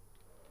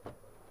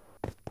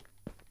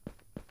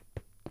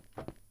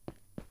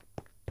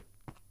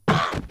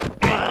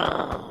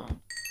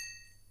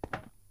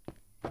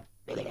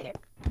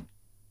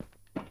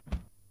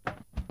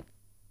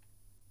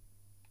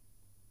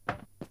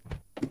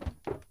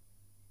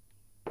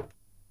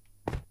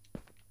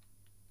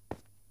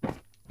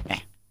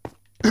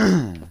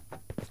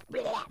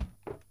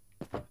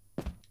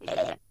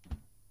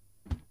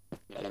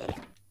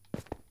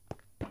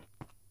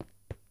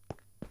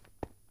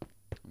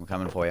 I'm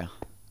coming for you.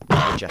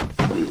 I gotcha.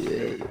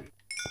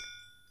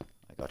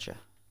 I gotcha.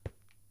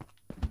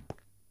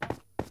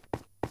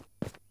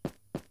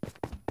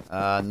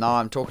 No,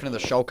 I'm talking to the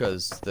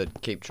shulkers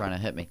that keep trying to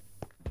hit me.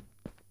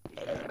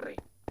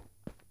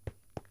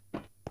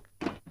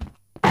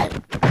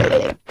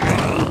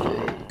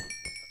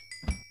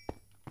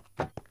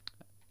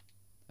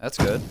 That's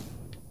good.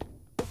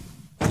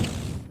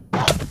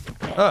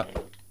 Ah.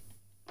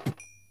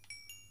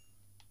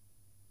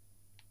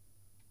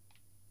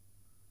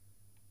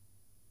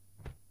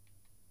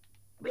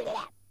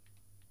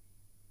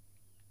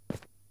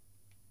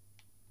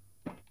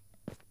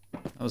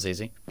 That was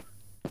easy.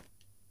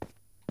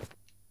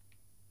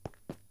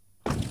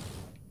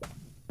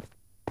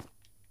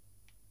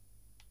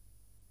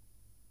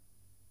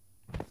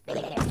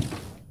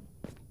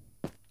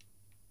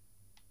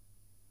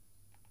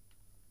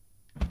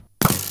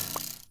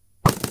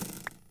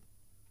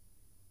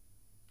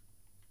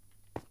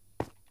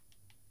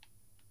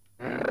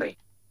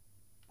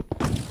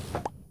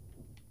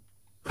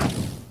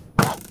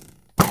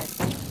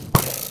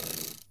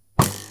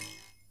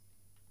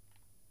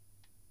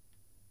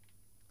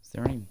 Is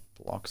there any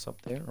blocks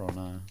up there or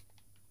no?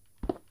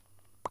 God.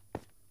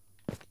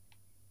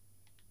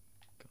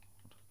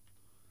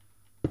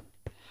 I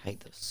hate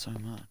this so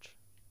much.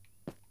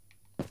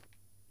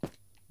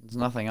 There's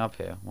nothing up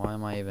here. Why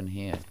am I even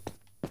here?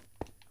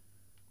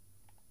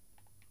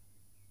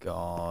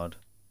 God.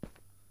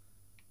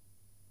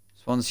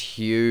 This one's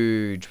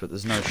huge, but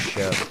there's no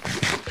ship.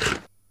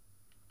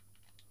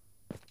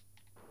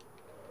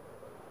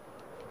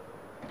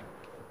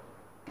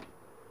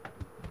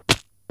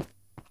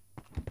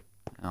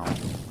 Ow,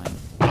 my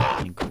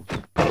ankles.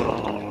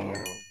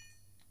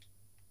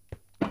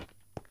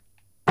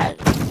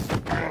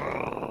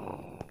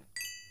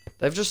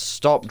 They've just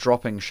stopped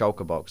dropping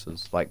shulker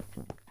boxes, like...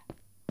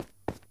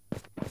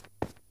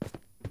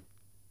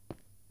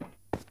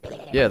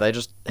 Yeah, they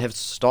just have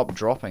stopped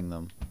dropping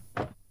them.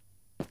 I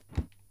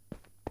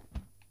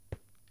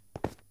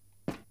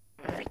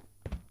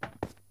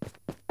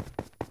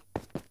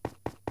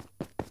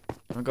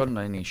haven't gotten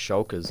any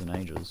shulkers in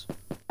ages.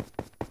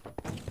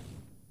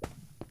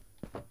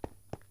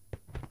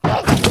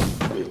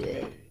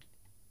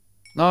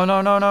 No,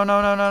 no, no, no,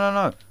 no, no, no,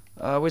 no,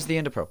 no. Where's the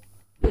ender pearl?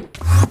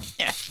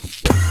 Yeah.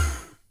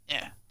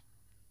 Yeah.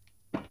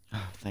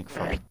 Oh, thank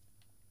fuck.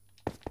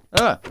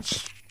 Ah!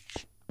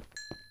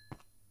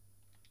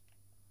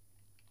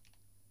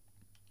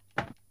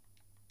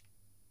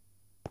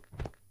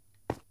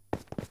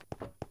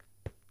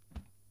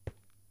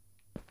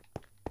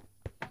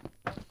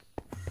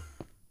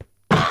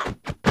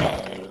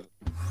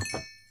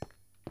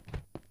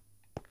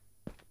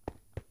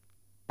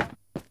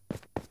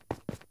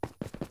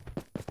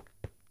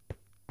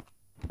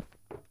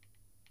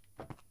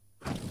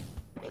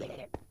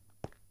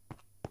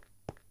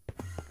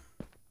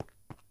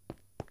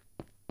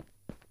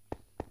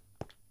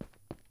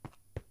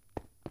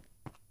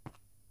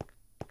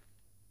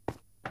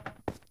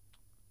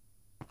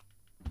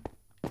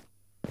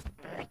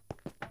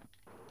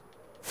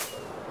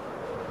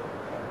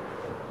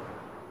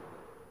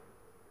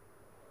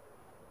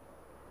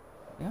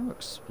 I've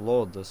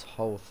explored this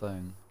whole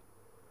thing.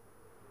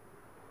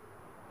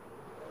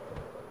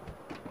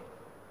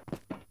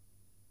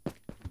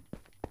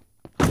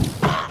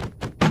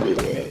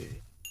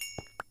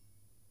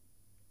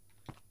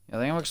 I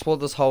think I've explored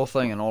this whole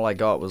thing and all I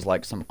got was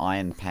like some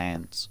iron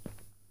pants.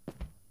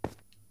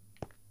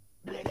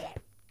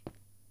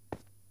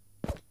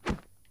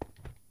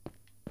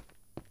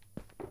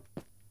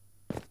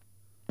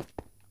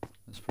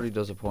 It's pretty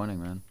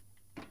disappointing, man.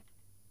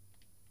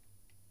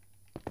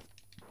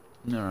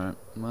 Alright,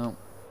 well.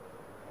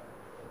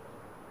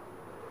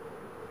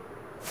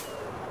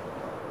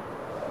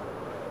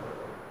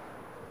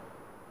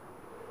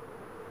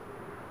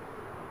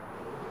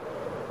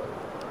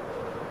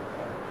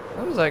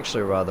 That was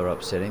actually rather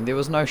upsetting. There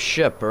was no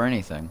ship or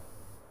anything.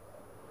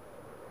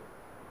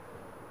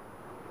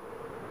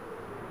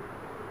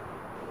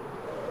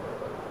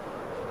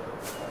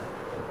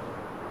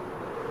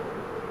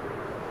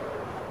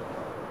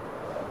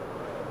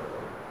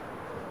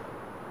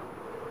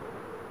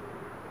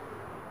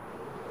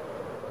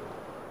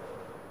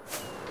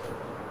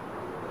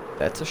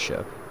 That's a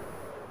ship.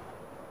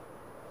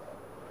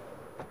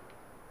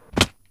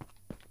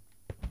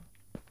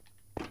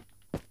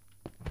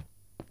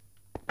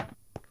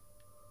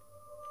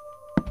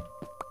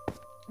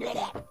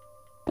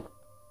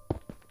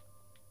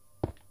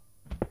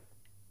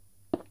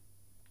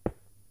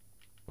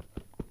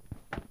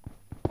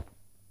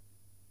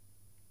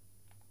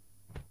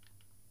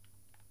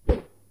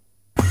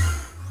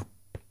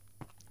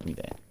 Give me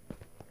that.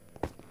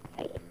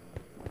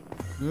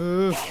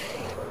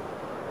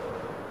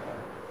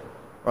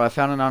 Right, I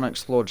found an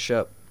unexplored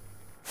ship.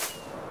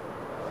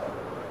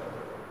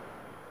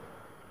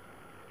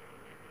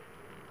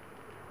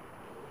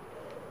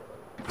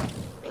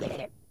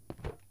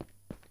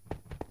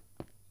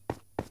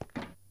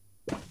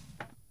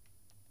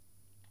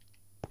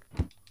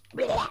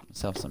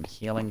 Myself some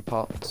healing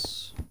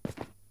pots.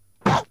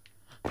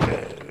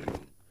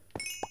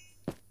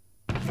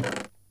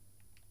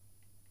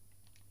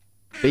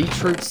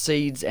 Beetroot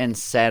seeds and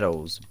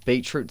saddles.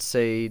 Beetroot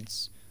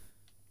seeds.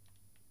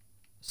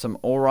 Some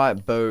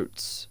alright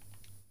boots.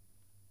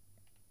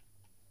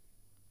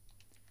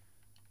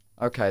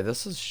 Okay,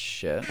 this is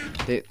shit.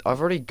 I've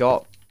already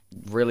got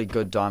really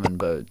good diamond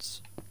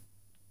boots.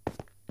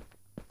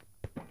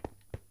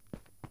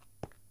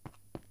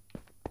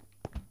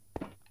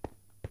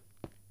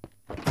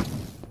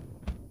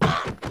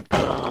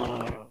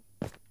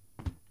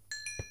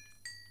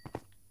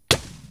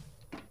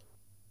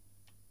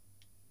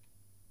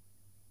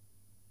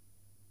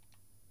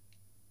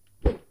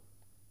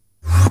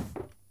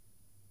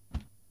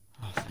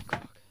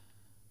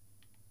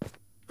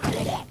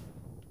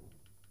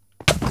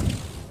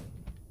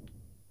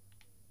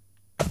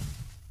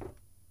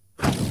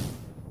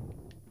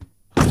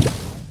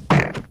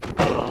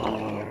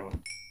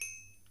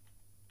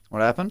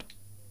 What happened?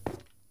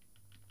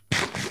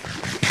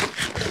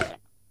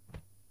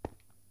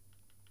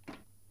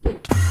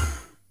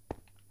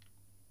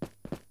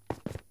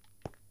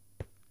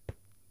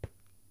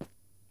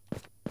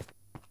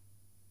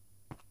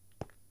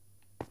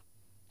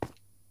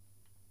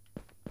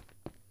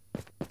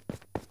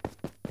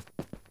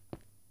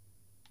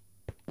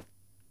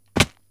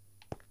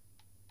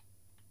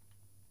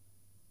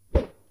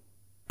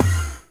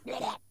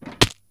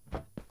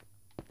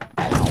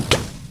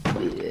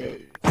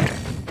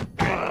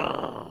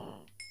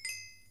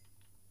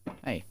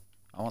 Hey,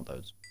 I want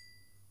those.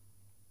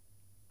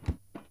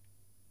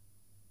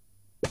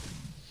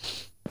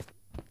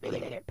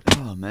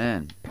 Oh,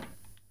 man.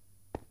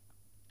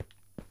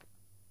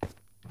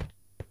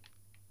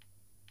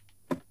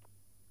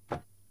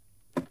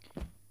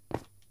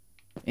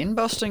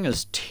 Inbusting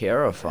is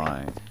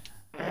terrifying.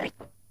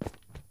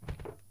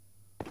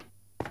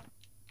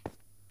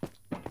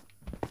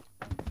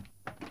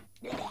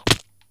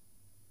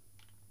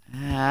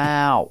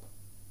 Ow.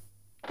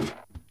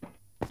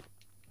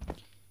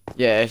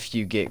 Yeah, if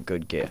you get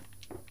good gear.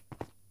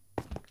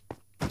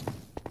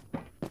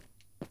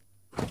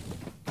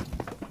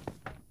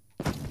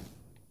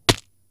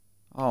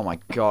 Oh my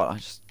god, I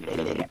just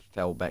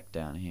fell back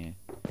down here.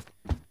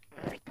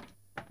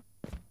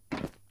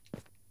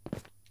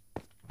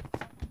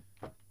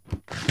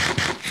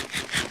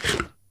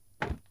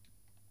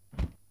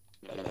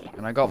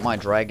 And I got my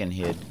dragon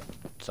head,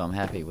 so I'm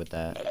happy with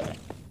that.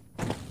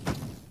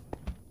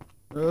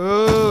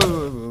 Whoa,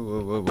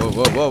 whoa, whoa, whoa,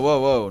 whoa, whoa, whoa,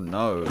 whoa,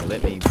 no,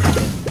 let me in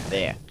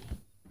there.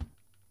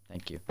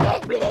 Thank you. Come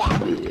on, wear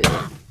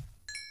off.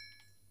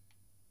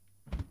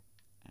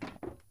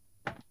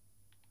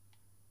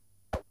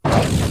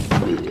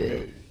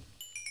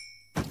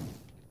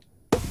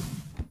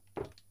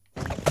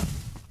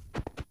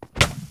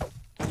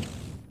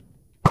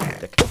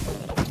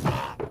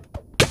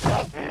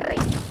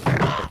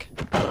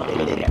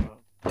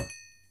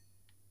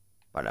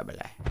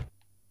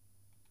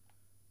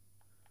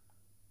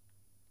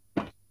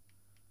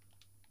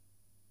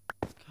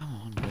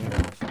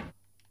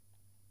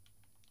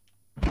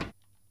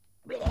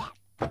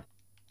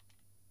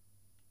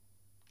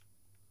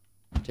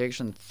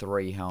 Protection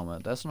 3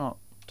 helmet. That's not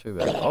too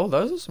bad. Oh,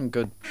 those are some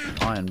good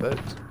iron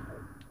boots.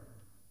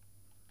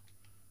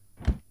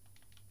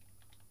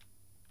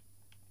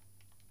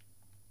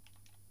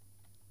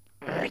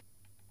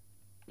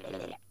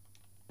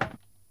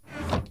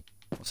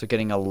 Also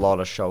getting a lot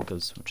of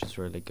shulkers, which is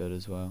really good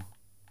as well.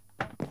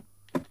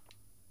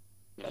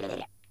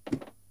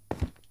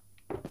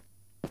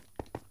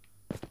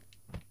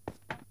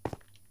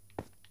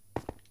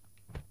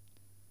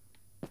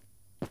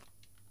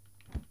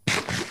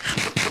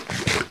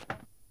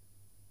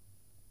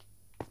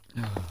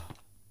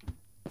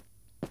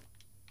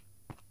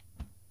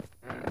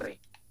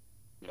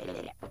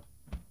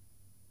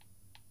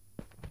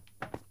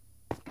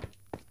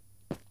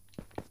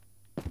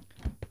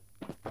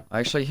 I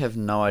actually have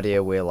no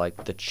idea where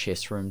like the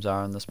chest rooms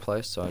are in this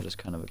place, so I just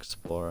kind of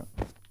explore it.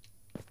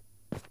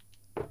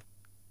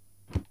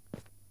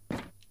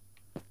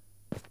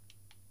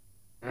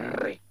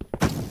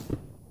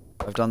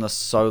 I've done this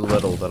so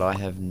little that I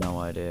have no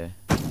idea.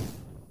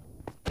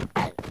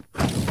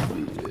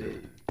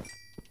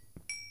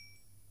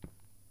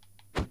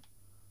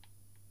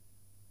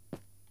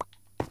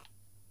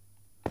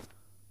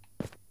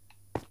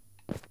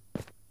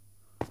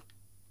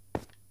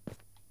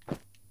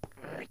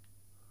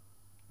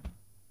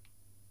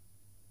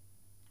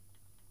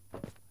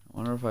 I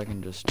wonder if I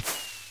can just...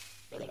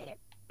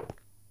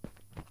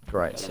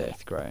 Great,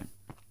 Seth, great.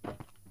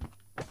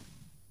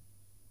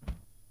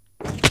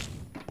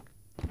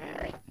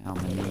 How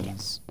many?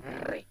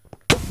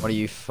 What are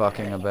you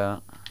fucking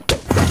about?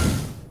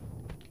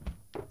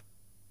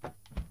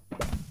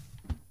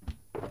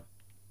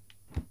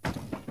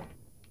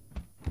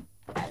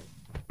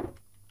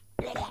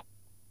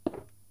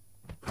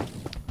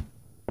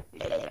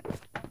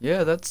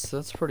 Yeah,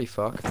 that's pretty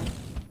fucked.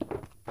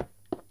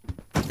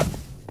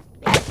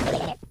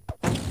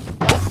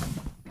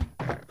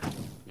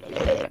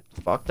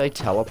 Fuck, they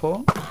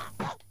teleport?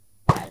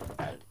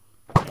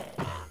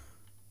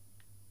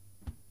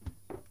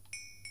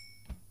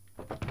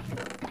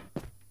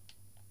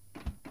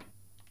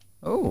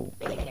 Oh.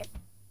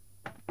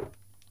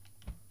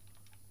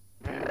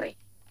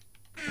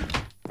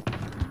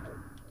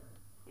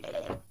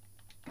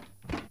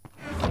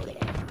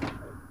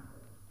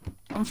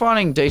 I'm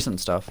finding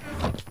decent stuff.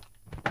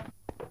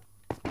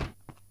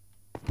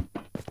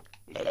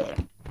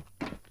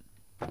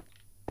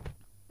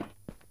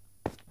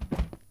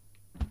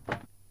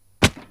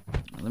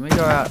 Let me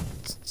go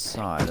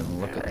outside and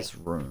look at this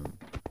room.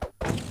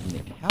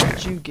 How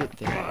did you get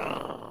there?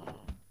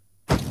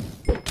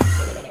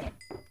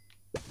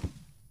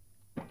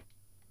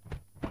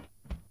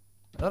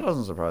 That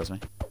doesn't surprise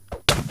me.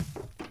 Fuck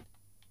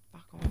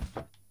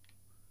off.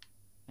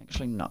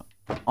 Actually, no.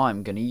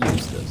 I'm gonna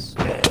use this.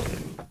 But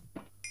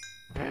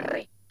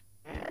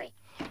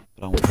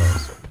I want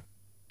those.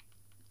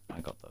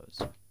 I got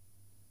those.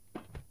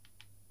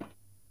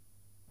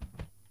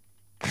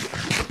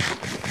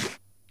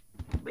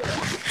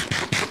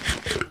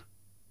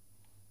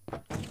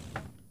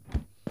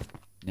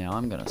 Now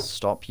I'm gonna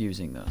stop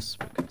using this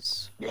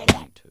because I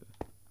need to.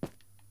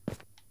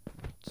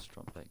 Let's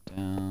drop back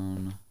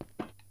down.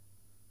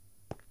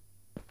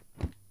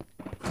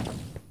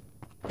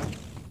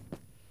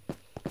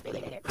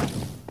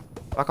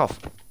 Fuck off.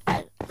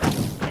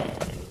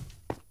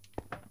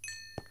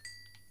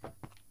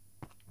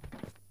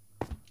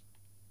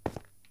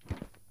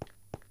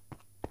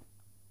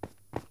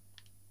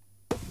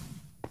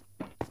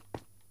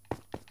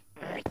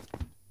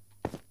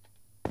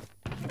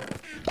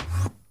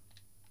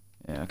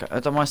 Yeah, okay.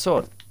 That's on my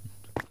sword.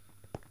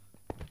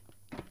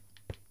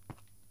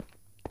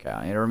 Okay,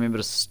 I need to remember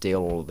to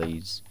steal all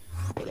these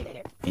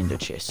ender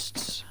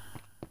chests.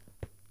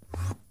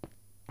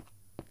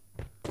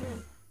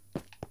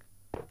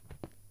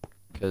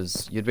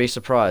 Because you'd be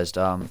surprised,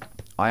 I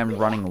am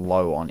running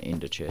low on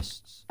ender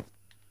chests.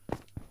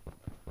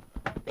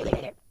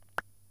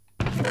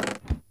 I'm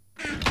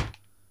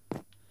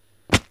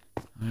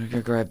gonna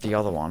go grab the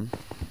other one.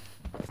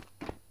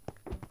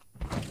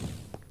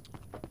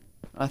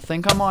 I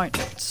think I might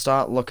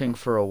start looking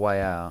for a way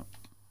out.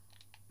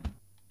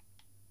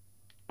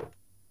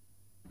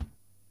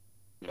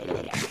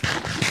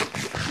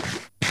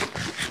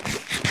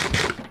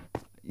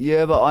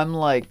 Yeah, but I'm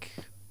like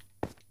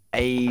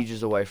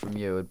ages away from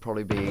you. It'd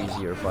probably be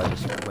easier if I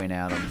just went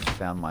out and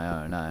found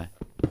my own, eh?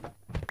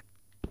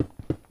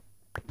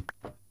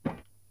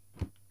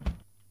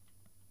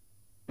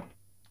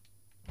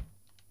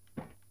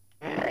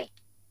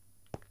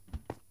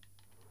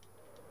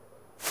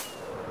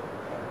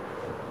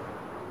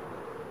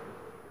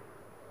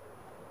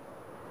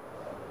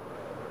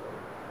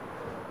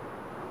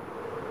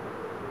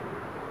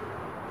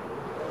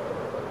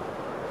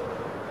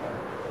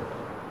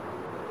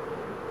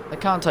 They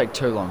can't take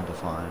too long to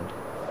find.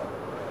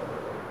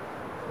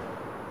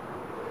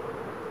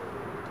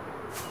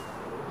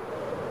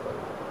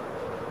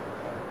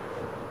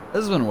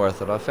 This has been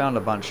worth it. I found a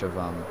bunch of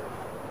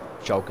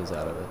shulkers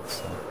out of it,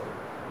 so.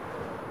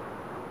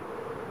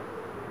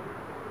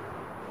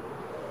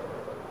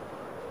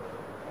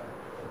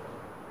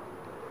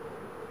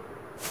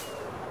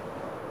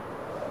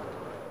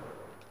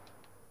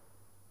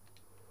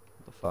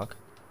 What the fuck?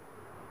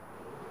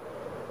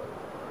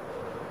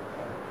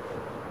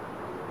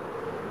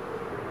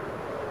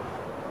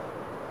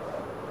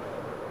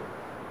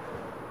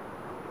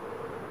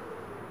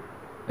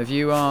 Have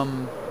you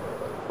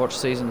watched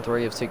season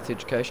 3 of Sex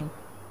Education?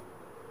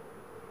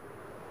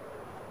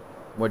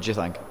 What'd you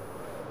think?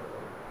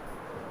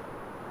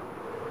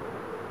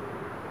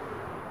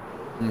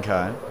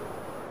 Okay.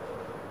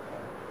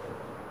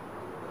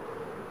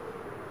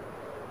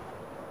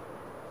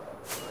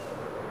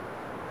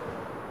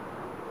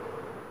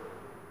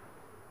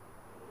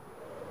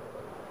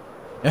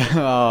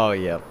 Oh,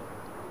 yep.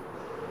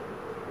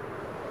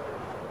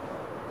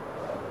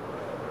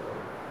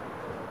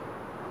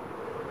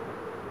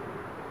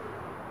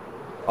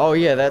 Oh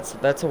yeah,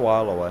 that's a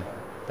while away.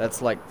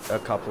 That's like a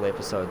couple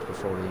episodes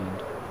before the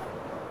end.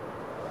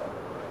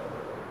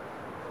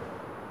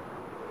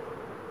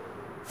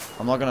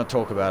 I'm not gonna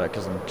talk about it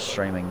because I'm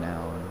streaming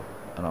now and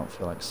I don't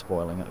feel like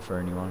spoiling it for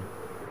anyone.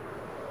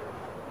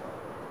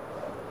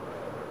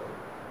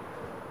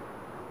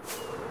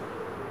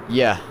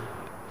 Yeah,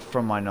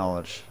 from my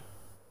knowledge.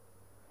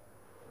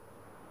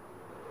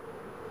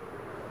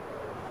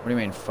 What do you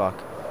mean,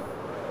 fuck?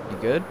 You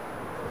good?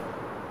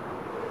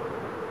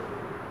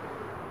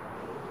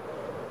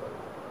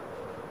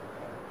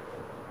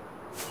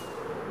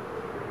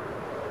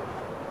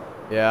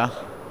 Yeah.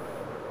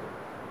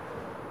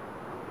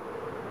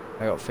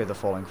 I got Feather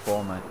Falling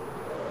 4, mate.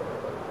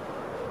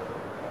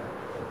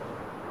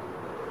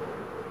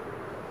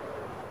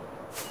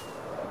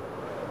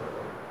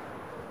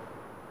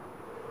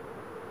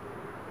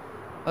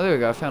 Oh, there we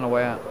go. I found a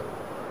way out.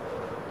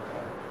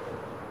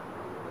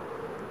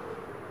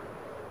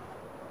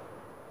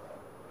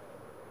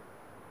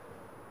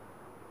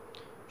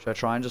 Should I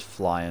try and just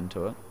fly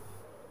into it?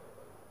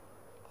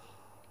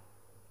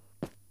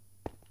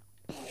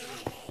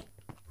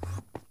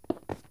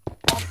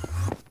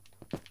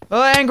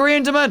 Oh, Angry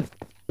Enderman!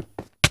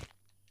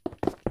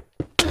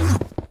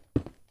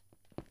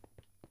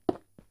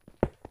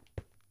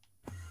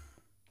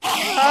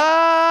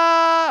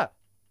 Ah!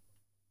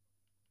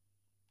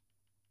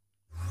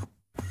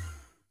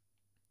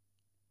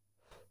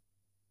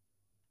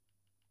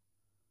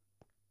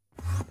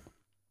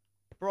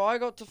 Bro, I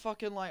got to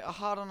fucking like a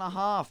heart and a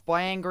half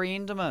by Angry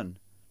Enderman.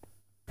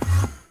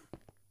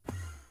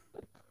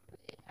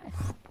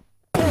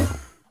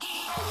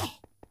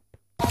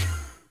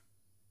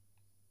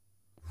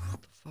 What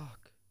the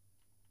fuck?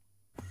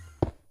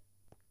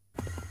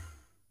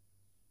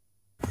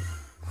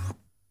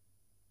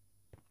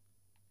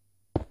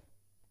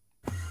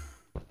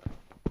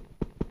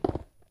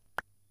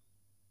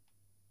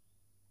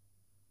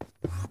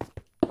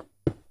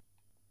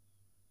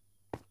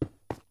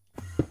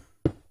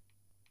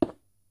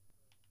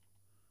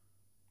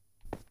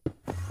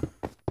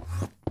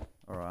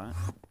 Alright.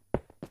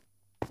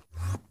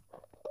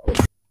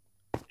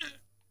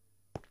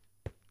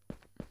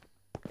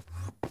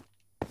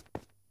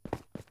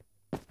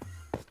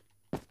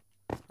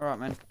 Alright,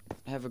 man.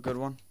 Have a good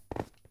one.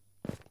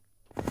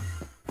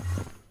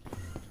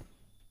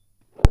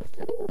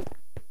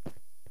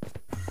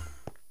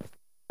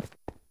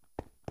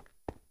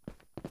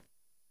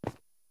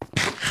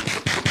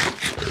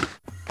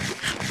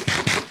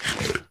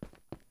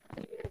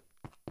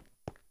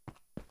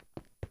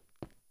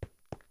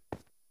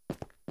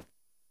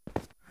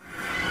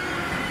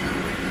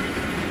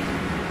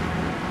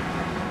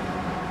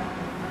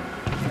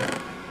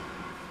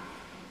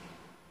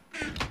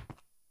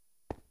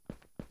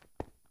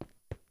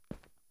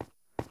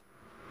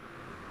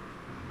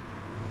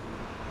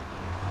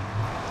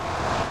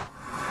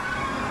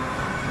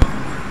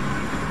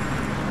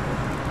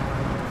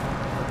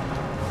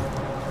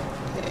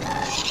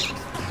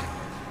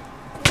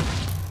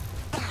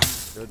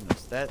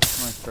 Goodness,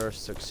 that's my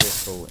first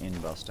successful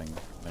in-busting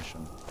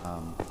mission.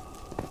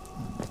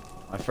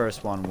 My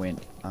first one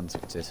went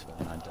unsuccessful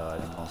and I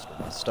died and lost all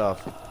my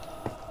stuff.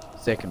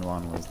 Second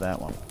one was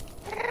that one.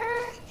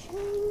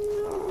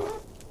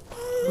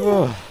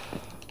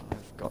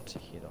 I've got to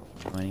head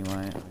off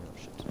anyway. I got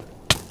shit to do.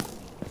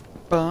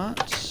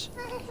 But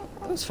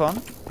it was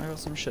fun. I got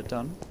some shit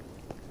done.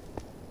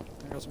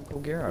 I got some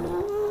cool gear out of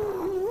it.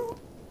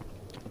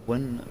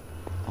 Win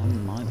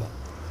on my butt.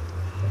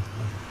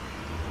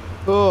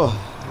 A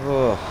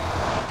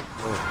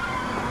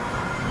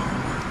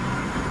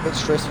bit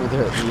stressful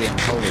there at the end,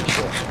 holy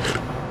shit.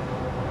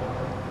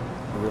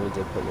 I really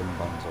did put wooden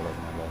bombs all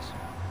over my bus.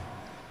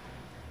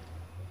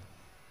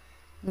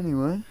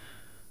 Anyway.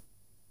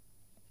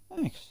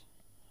 Thanks.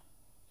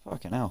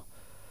 Fucking hell.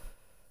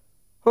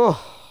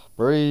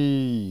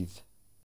 Breathe.